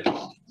good.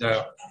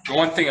 The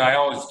one thing I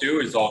always do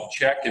is I'll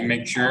check and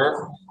make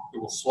sure it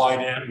will slide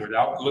in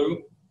without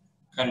glue.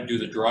 Kind of do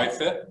the dry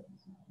fit,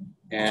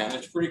 and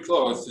it's pretty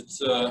close. It's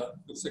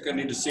looks like I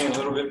need to sand a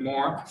little bit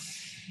more.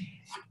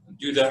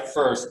 Do that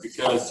first,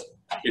 because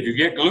if you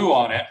get glue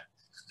on it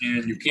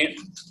and you can't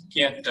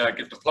get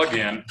the plug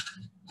in,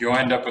 you'll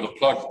end up with a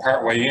plug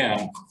part way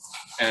in,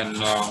 and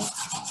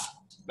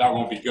that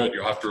won't be good.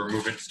 You'll have to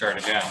remove it and start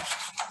again.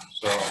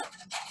 So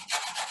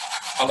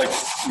I like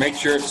to make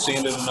sure it's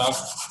sanded enough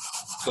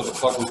so the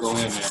plug will go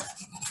in there.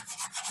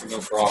 No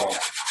problem.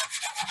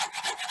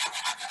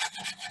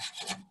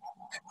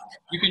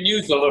 You can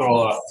use a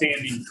little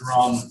sanding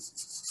drum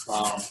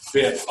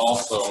bit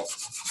also.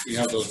 You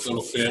have those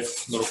little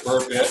bits, little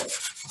burr bit.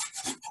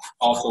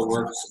 Also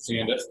works to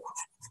sand it.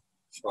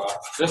 But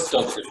this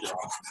does a good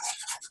job.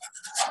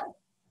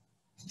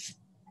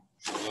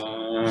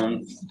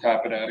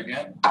 Tap it out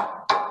again.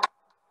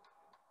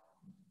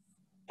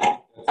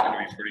 That's gonna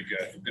be pretty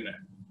good.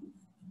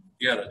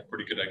 Yeah, that's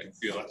pretty good. I can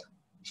feel it.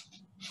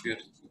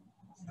 Good.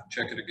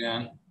 Check it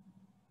again.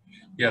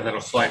 Yeah, that'll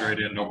slide right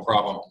in, no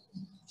problem.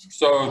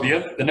 So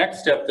the next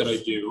step that I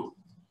do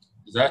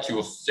is actually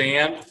we'll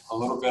sand a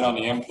little bit on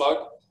the end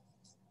plug,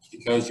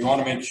 because you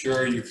want to make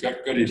sure you've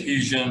got good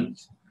adhesion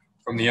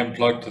from the end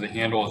plug to the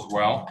handle as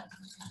well.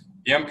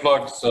 The end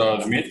plugs,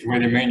 the way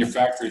they're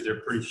manufactured,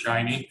 they're pretty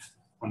shiny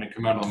when they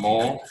come out of the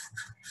mold,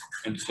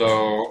 and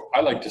so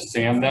I like to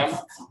sand them.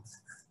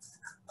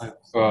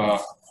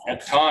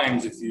 At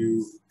times, if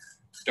you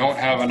don't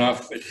have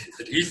enough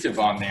adhesive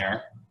on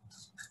there,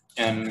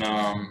 and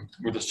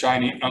with a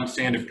shiny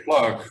unsanded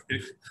plug,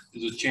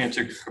 there's a chance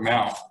it could come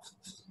out.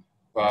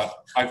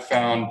 But I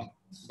found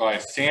by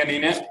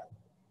sanding it,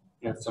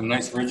 you have some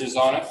nice ridges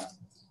on it,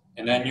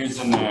 and then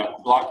using the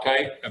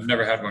Loctite, I've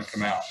never had one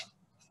come out.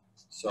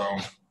 So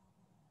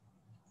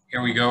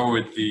here we go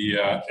with the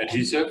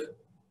adhesive,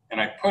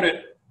 and I put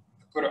it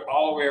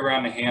all the way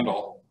around the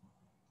handle,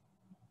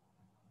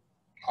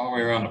 all the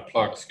way around the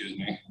plug, excuse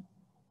me,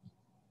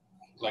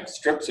 like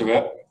strips of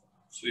it,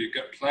 so you've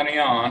got plenty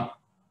on.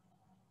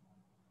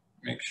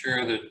 Make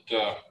sure that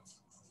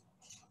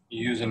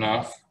you use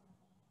enough.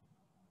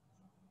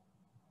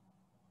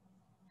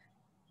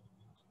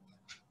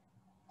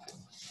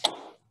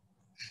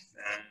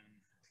 And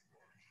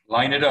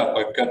line it up.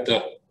 I've got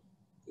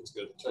it's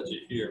going to touch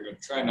it here. I'm going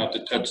to try not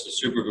to touch the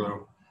super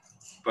glue.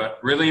 But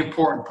really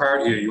important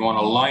part here, you want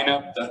to line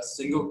up that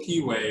single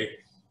keyway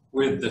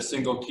with the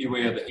single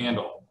keyway of the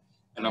handle.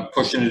 And I'm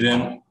pushing it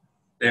in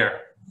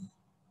there.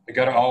 I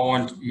got it all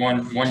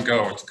one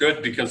go. It's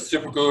good because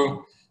super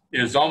glue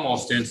is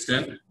almost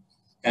instant,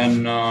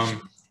 and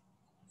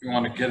you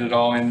want to get it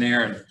all in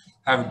there and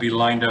have it be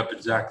lined up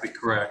exactly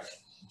correct.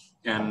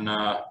 And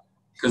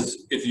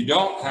because if you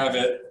don't have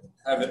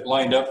it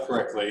lined up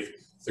correctly,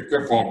 the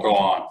grip won't go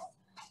on,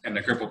 and the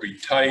grip will be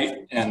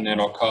tight, and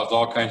it'll cause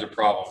all kinds of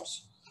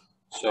problems.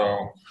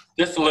 So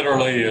this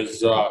literally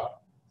is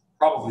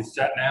probably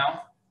set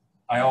now.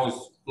 I always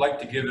like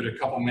to give it a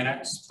couple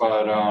minutes,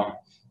 but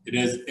it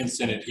is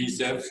instant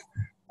adhesive.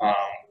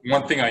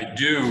 One thing I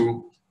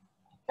do,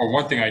 or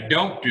one thing I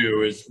don't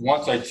do, is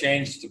once I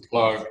change the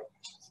plug,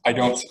 I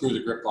don't screw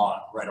the grip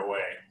on right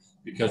away,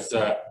 because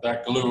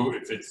that glue,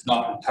 if it's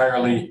not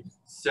entirely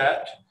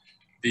set,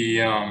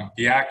 the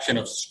action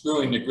of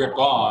screwing the grip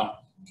on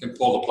can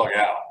pull the plug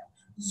out.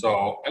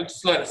 So I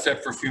just let it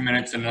set for a few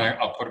minutes, and then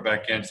I'll put it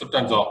back in.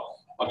 Sometimes I'll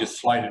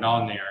just slide it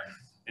on there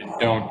and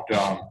don't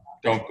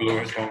glue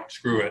it, don't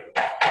screw it.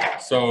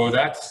 So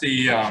that's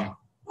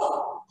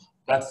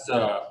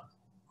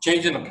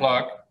changing the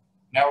plug.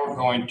 Now we're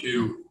going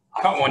to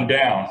cut one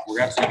down.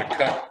 We're actually going to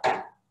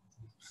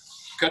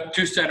cut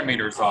 2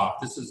 centimeters off.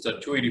 This is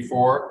the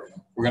 284.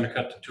 We're going to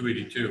cut to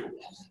 282.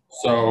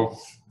 So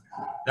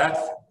that's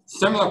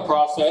similar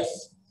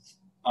process.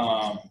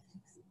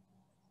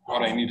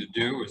 What I need to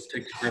do is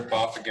take the grip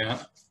off again.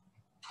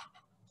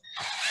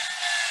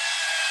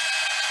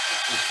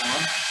 This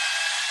one.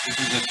 This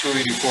is a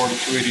 284 to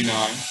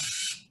 289.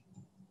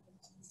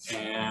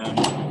 And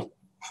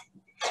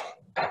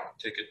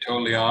take it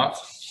totally off.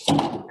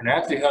 And I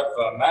actually have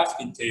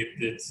masking tape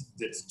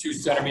that's 2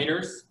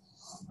 centimeters.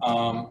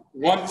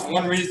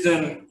 One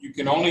reason you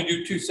can only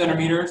do 2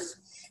 centimeters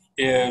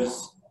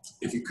is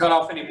If you cut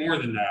off any more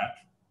than that,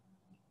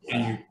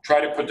 and you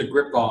try to put the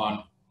grip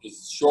on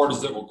as short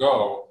as it will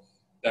go,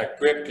 that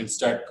grip can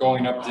start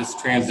going up this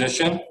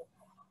transition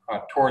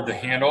toward the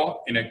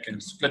handle, and it can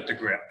split the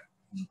grip.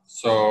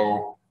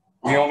 So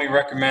we only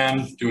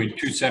recommend doing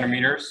 2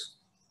 centimeters.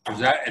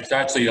 It's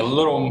actually a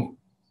little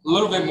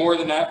bit more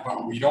than that,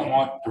 but we don't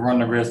want to run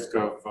the risk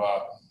of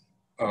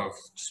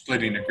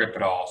splitting the grip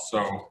at all.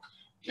 So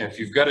if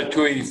you've got a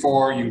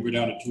 284, you can go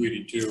down to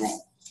 282.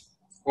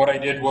 What I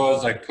did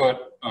was I put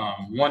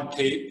 1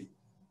 tape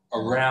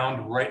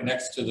around right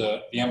next to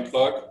the end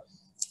plug.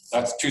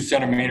 That's 2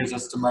 centimeters.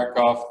 That's to mark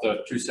off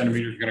the 2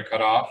 centimeters you're going to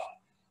cut off.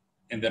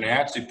 And then I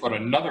actually put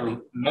another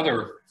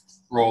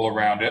roll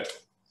around it,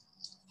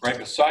 right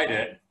beside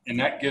it, and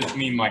that gives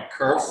me my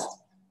kerf.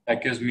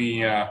 That gives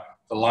me the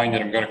line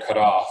that I'm going to cut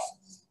off.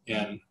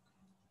 And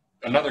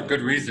another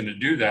good reason to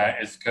do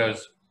that is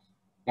because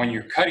when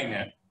you're cutting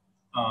it,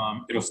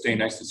 it'll stay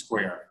nice and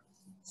square.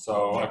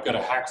 So I've got a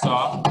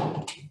hacksaw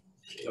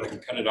that I can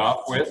cut it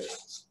off with.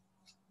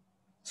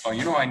 Oh,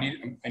 you know, I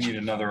need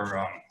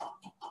another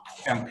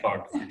end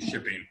plug for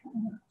shipping.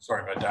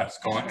 Sorry about that. It's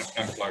going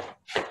end plug.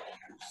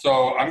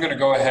 So I'm going to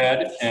go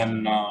ahead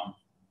and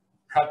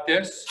cut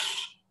this.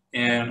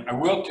 And I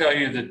will tell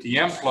you that the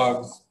end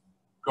plugs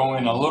go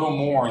in a little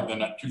more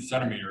than at 2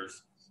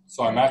 centimeters.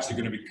 So I'm actually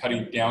going to be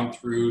cutting down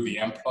through the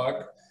end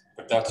plug,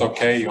 but that's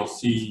okay. You'll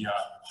see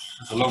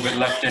there's a little bit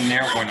left in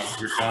there when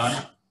we're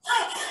done.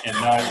 And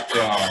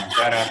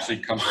that actually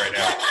comes right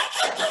out.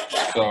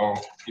 So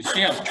you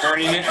see I'm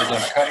turning it as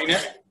I'm cutting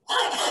it.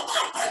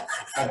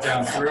 Cut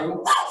down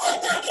through.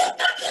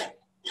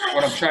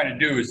 What I'm trying to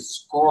do is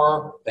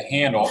score the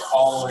handle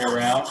all the way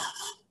around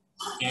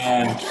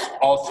and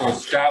also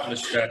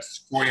establish that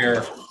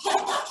square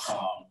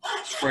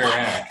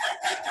end.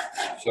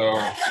 So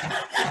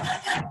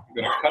I'm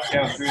going to cut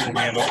down through the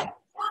handle.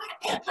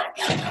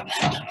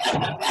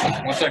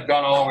 Once I've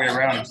gone all the way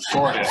around and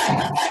scored it,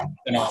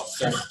 then I'll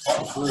start to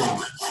cut through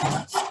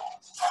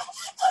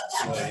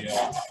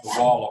the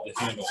wall of the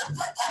handle.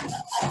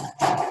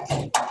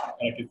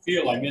 And I can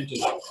feel I'm into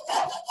the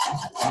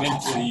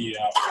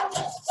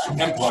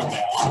end plug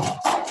now.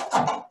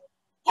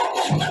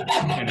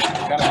 And it's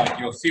kind of like,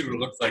 you'll see what it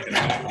looks like in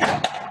a minute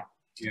here.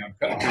 Yeah, I'm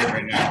cutting through it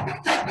right now.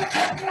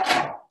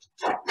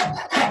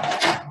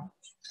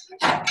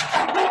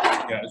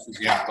 Yeah, this is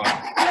the end plug.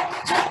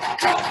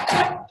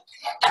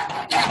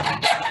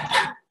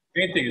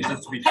 Main thing is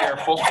just to be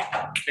careful.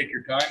 Take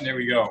your time. There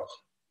we go.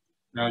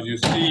 Now, as you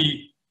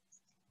see,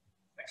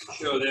 I can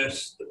show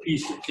this, the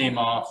piece that came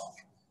off.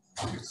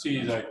 You can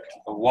see like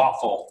the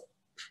waffle.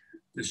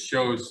 This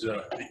shows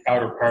the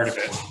outer part of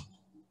it.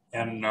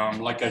 And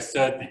like I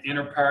said, the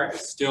inner part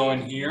is still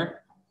in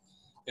here.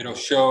 It'll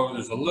show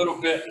there's a little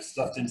bit that's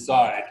left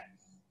inside,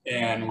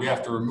 and we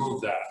have to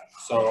remove that.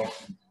 So, I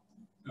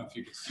don't know if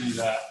you can see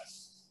that.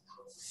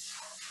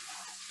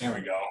 There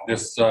we go.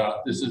 This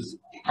is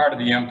part of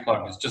the end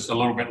plug. It's just a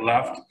little bit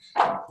left.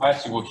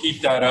 Actually, we'll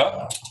heat that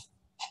up.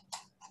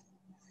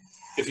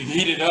 If you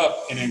heat it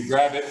up and then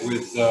grab it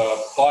with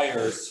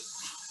pliers,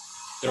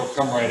 it'll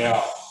come right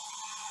out.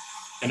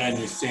 And then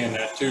you sand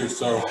that too.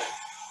 So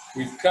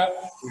we've cut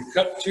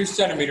 2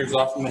 centimeters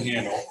off from the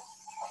handle,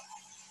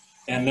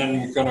 and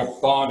then we're going to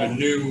bond a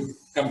new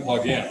end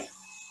plug in,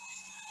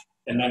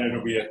 and then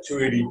it'll be a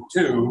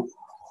 282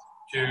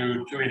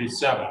 to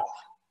 287.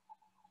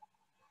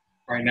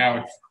 Right now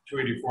it's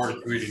 284 to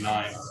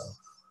 289.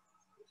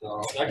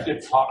 So that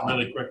gets hot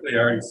really quickly. I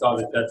already saw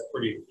that that's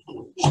pretty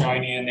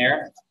shiny in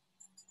there.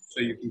 So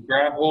you can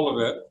grab hold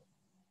of it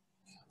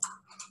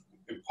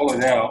and pull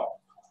it out.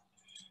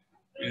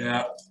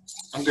 Yeah,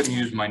 I'm going to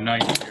use my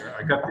knife here.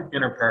 I got the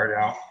inner part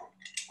out.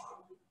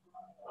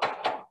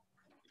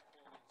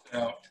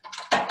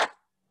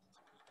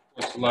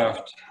 What's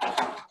left?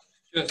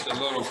 Just a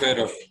little bit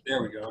of,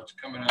 there we go, it's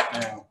coming out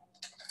now.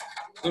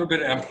 A little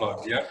bit of end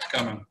plug, yep, it's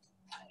coming.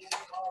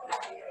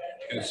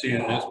 You can see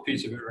this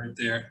piece of it right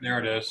there. There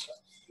it is.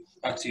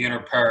 That's the inner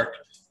part.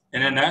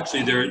 And then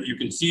actually there, you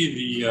can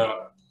see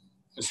the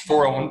this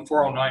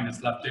 409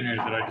 that's left in here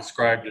that I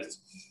described as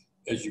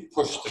you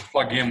push the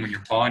plug in when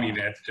you're bonding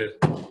it to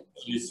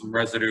leave some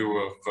residue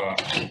of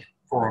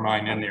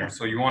 409 in there.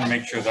 So you want to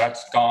make sure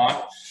that's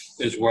gone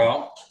as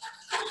well.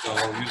 So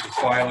I'll use the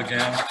file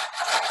again.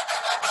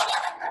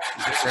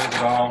 Get rid of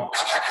it all.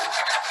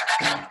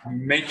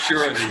 Make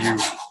sure that you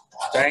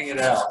bang it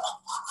out,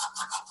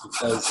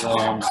 because you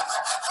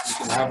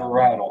can have a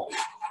rattle.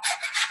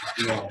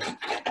 You know.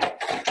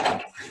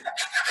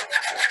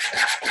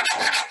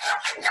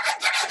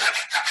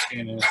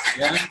 And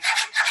again.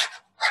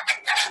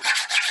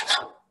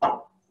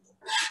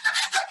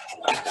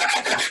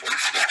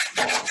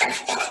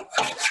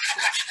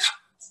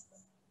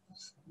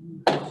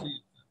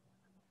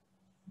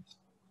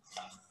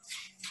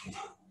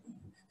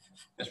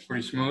 That's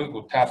pretty smooth.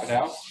 We'll tap it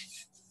out.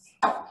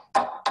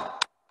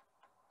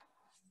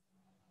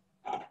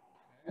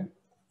 Okay.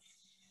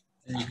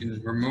 And you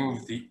can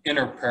remove the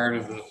inner part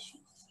of the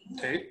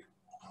tape.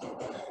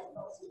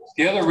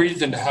 The other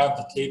reason to have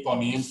the tape on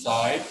the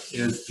inside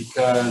is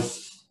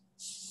because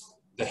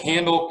the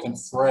handle can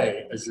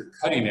fray as you're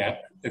cutting it.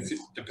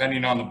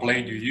 Depending on the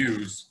blade you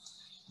use,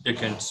 it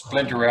can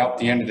splinter out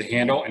the end of the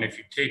handle, and if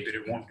you tape it,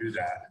 it won't do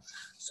that.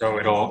 So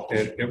it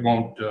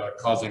won't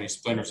cause any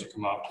splinters to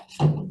come up.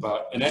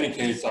 But in any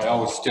case, I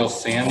always still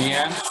sand the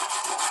end,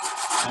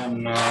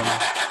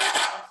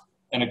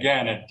 and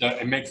again,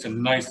 it makes a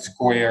nice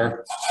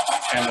square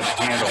end of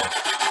the handle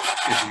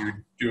if you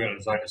do it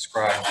as I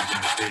described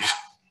using the tape.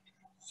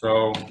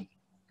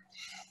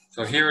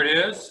 So here it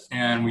is,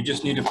 and we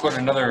just need to put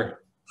another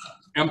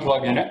M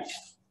plug in it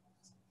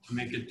to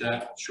make it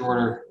that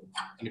shorter.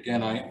 And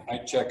again, I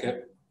check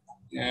it.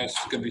 Yeah, it's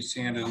going to be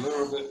sanded a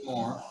little bit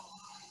more.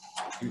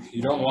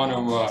 You don't want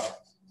to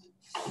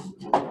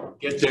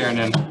get there and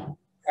then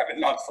have it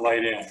not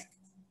slide in.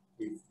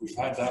 We've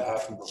had that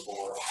happen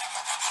before.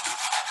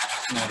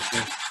 It's not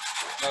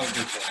a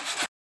good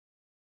thing.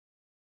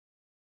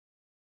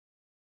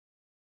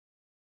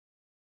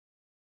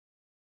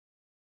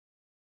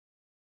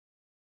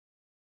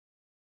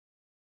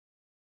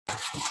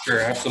 Sure,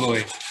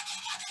 absolutely.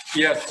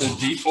 Yes,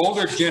 the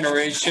older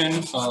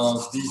generation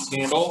of these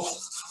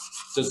handles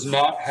did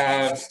not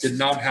have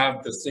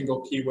the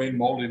single keyway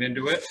molded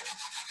into it.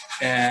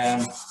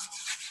 And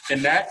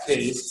in that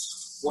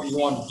case, what you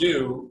want to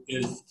do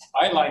is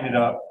I line it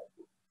up.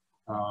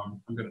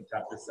 I'm going to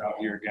tap this out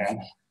here again,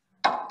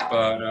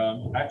 but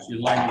actually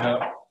line it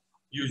up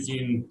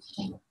using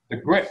the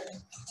grip.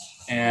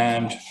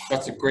 And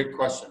that's a great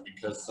question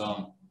because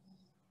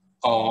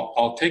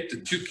I'll take the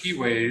two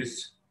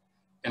keyways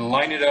and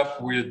line it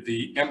up with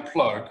the M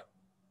plug.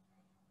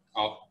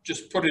 I'll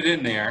just put it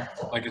in there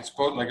like it's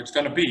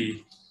going to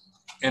be,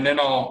 and then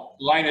I'll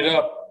line it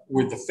up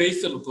with the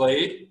face of the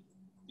blade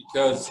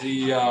because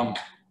the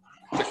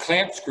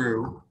clamp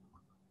screw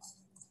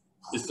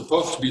is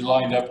supposed to be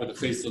lined up with the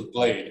face of the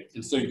blade,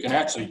 and so you can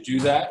actually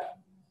do that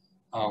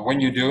when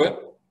you do it.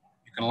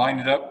 You can line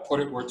it up, put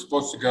it where it's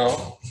supposed to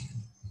go,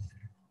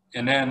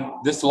 and then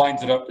this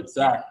lines it up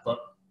exact. But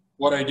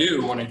what I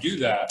do when I do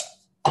that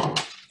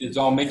is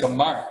I'll make a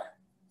mark.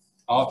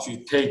 I'll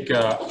actually take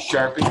a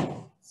Sharpie.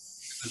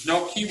 There's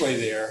no keyway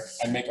there.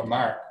 I make a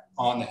mark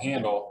on the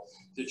handle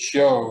that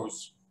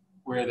shows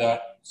where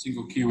that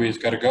single keyway's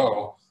got to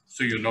go,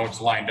 so you'll know it's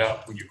lined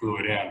up when you glue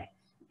it in.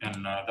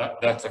 And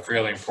that's a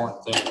fairly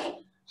important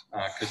thing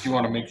because you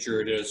want to make sure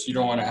it is. You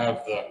don't want to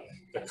have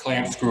the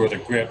clamp screw or the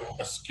grip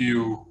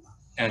askew,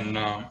 and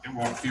it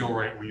won't feel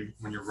right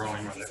when you're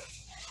rolling with it.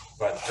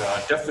 But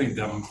definitely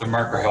the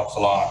marker helps a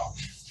lot.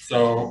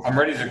 So I'm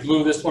ready to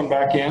glue this one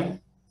back in.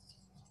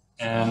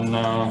 And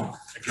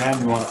again,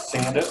 you want to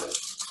sand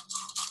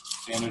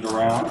it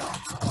around.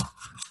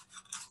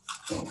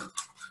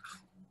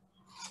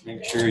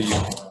 Make sure you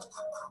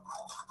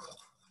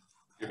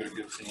give it a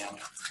good sand.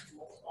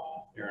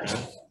 Here it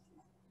is.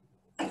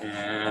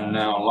 And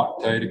now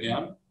Loctite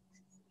again.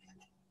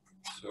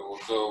 So we'll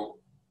go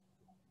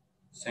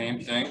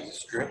same thing,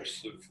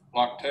 strips of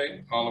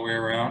Loctite all the way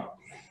around.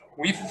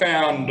 We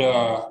found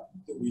that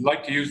we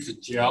like to use the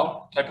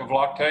gel type of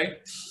Loctite.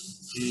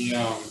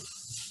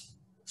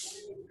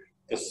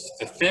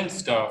 The thin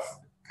stuff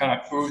kind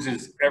of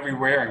oozes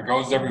everywhere and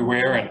goes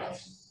everywhere, and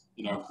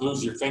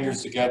glues your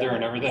fingers together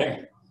and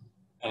everything.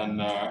 And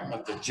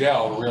the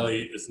gel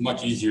really is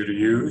much easier to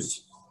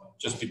use,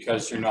 just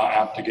because you're not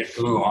apt to get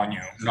glue on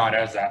you, not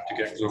as apt to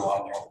get glue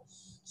on you.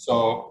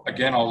 So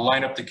again, I'll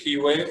line up the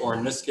keyway, or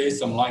in this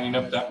case, I'm lining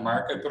up that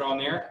mark I put on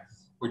there,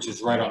 which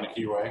is right on the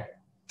keyway.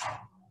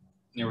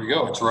 There we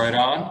go, it's right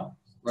on,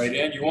 right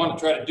in. You want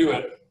to try to do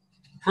it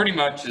pretty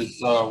much as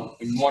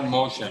in one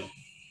motion,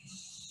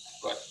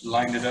 but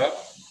line it up,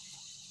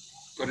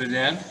 put it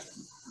in,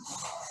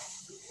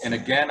 and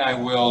again, I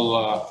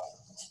will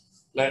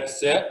let it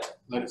sit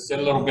a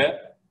little bit.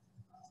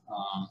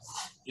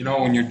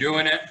 When you're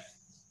doing it,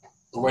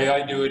 the way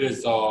I do it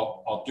is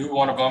I'll do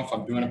one of them if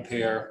I'm doing a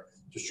pair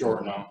to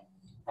shorten them.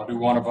 I'll do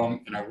one of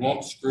them, and I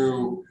won't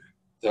screw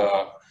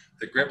the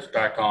grips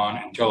back on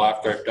until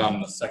after I've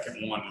done the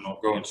second one, and I'll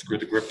go and screw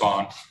the grip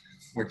on,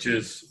 which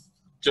is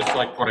just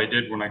like what I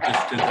did when I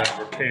just did that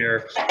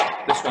repair.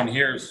 This one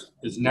here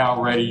is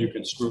now ready. You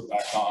can screw it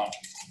back on.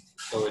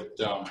 So it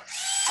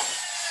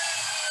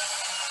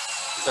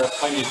has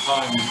plenty of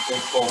time to go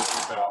forward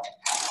with that.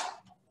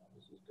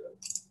 This is good.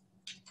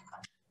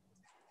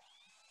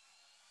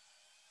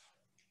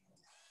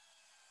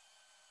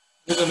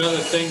 Here's another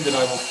thing that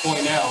I will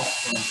point out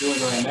what I'm doing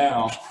right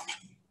now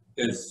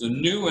is the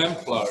new M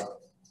plug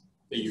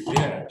that you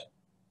get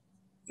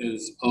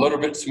is a little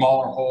bit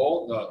smaller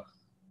hole.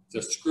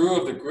 The screw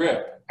of the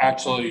grip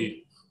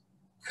actually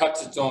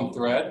cuts its own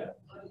thread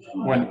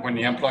when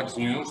the M plug's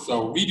new.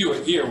 So we do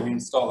it here, we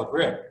install the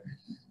grip.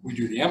 We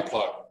do the M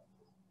plug.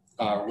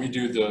 We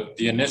do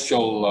the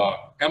initial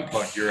M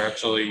plug, you're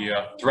actually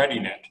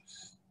threading it.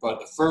 But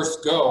the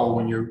first go,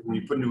 when you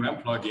put a new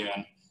M plug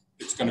in,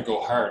 it's gonna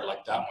go hard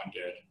like that one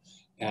did.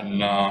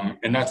 And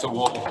that's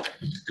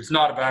it's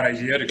not a bad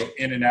idea to go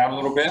in and out a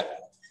little bit,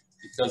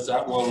 because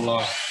that will,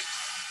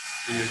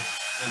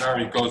 it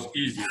already goes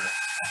easier.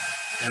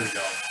 There we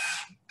go.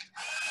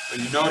 So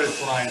you notice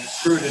when I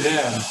screwed it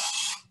in,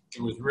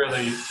 it was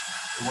really,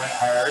 it went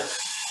hard,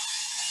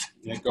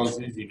 and it goes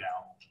easy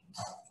now.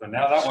 So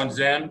now that one's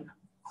in.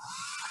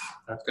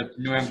 I've got the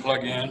new end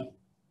plug in.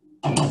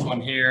 And this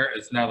one here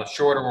is now the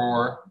shorter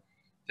oar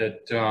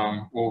that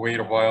we'll wait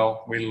a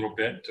little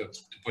bit to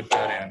put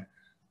that in.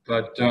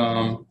 But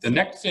the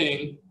next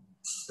thing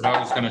that I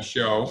was going to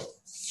show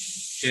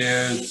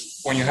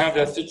is when you have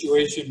that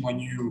situation when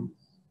you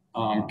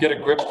get a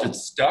grip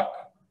that's stuck,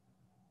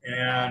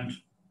 and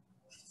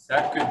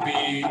that could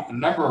be a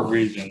number of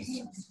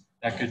reasons.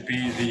 That could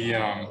be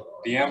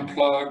the end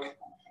plug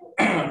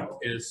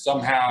is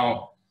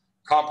somehow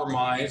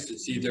compromised.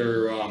 It's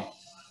either,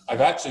 I've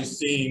actually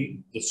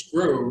seen the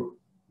screw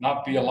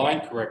not be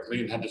aligned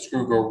correctly and had the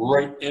screw go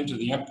right into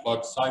the end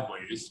plug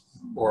sideways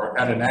or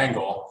at an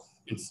angle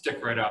and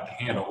stick right out the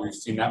handle. We've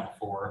seen that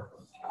before.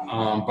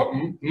 But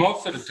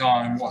most of the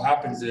time what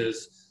happens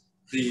is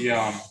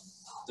the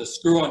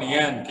screw on the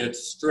end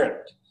gets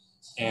stripped,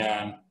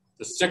 and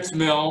the 6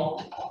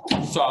 mil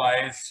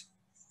size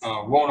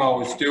won't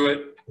always do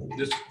it.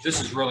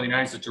 This is really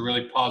nice. It's a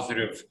really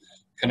positive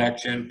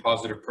connection,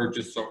 positive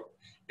purchase, so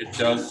it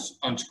does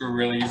unscrew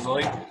really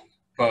easily.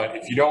 But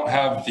if you don't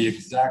have the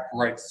exact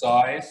right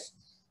size,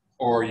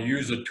 or you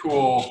use a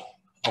tool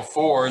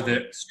before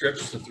that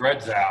strips the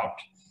threads out,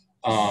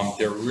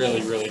 they're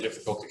really, really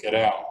difficult to get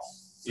out.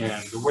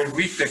 And the way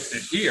we fix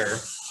it here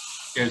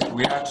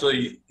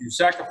is you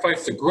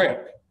sacrifice the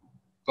grip,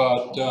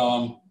 but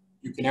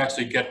you can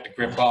actually get the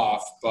grip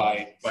off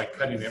by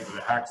cutting it with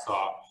a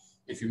hacksaw.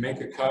 If you make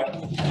a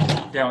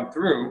cut down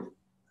through,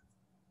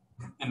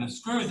 and the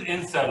screw's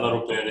inside a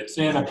little bit, it's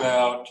in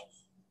about,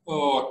 a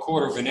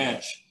 1/4 of an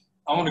inch.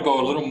 I want to go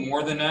a little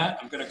more than that.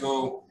 I'm going to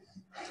go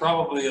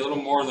probably a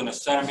little more than 1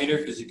 centimeter,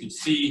 because you can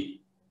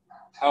see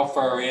how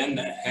far in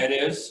the head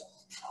is.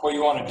 What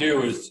you want to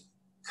do is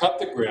cut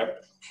the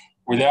grip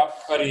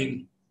without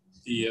cutting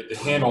the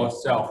handle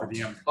itself or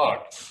the end plug.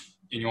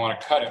 And you want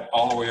to cut it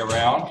all the way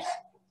around.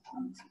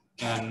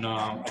 And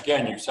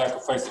again, you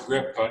sacrifice the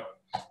grip, but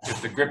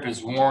if the grip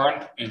is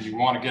worn and you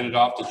want to get it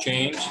off the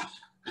change,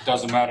 it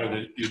doesn't matter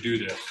that you do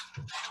this.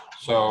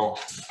 So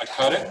I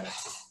cut it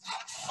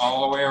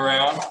all the way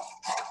around.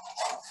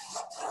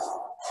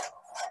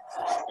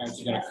 And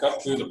you're going to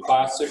cut through the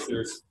plastic.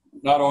 There's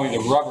not only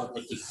the rubber,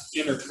 but the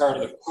inner part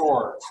of the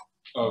core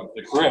of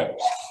the grip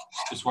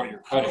is what you're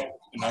cutting.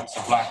 And that's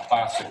the black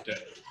plastic that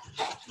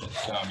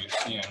you're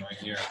seeing right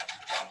here.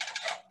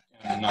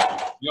 And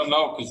you'll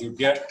know because you'll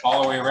get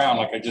all the way around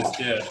like I just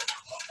did.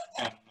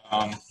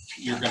 And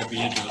you're going to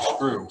be into the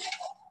screw.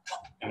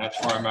 And that's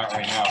where I'm at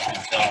right now. You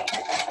can tell.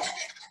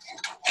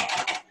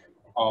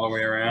 All the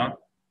way around.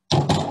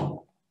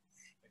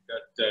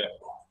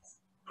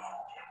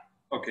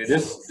 Okay,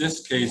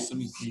 this case, let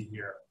me see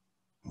here.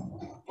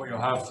 What you'll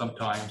have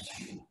sometimes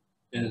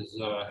is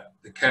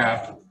the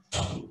cap,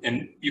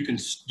 and you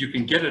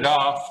can get it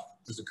off.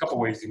 There's a couple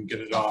ways you can get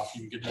it off.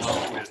 You can get it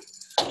off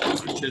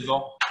with a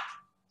chisel,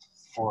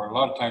 or a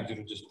lot of times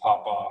it'll just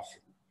pop off.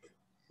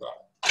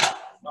 But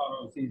no,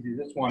 it's easy.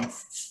 This one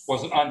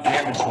was an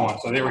undamaged one,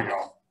 so there we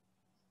go.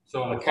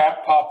 So the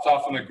cap pops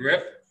off on the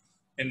grip,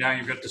 and now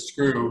you've got the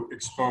screw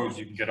exposed.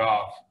 You can get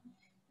off.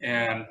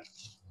 And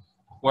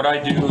what I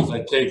do is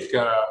I take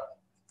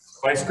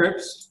vice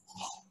grips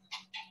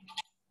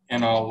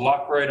and I'll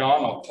lock right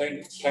on. I'll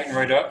tighten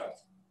right up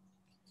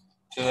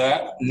to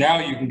that. Now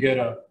you can get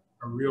a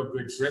real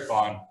good grip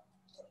on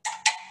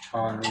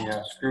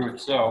the screw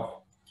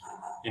itself.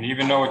 And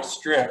even though it's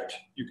stripped,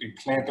 you can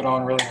clamp it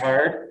on really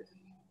hard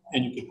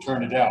and you can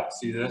turn it out.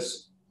 See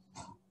this?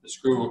 The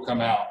screw will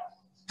come out.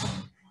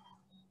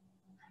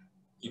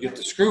 You get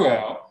the screw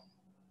out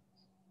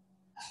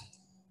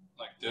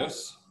like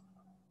this.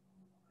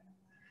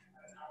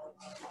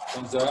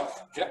 Comes out,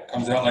 yep,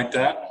 comes out like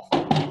that.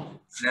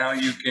 Now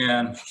you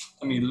can,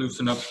 let me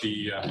loosen up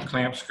the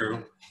clamp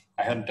screw.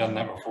 I hadn't done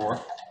that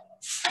before.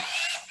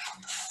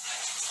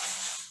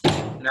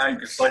 Now you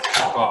can slide the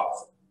grip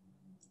off.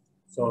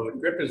 So the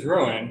grip is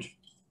ruined,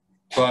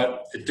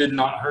 but it did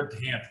not hurt the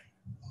handle.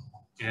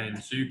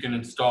 And so you can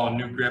install a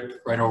new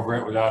grip right over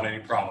it without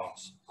any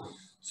problems.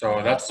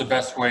 So that's the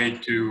best way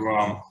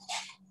to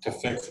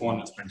fix one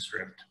that's been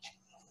stripped.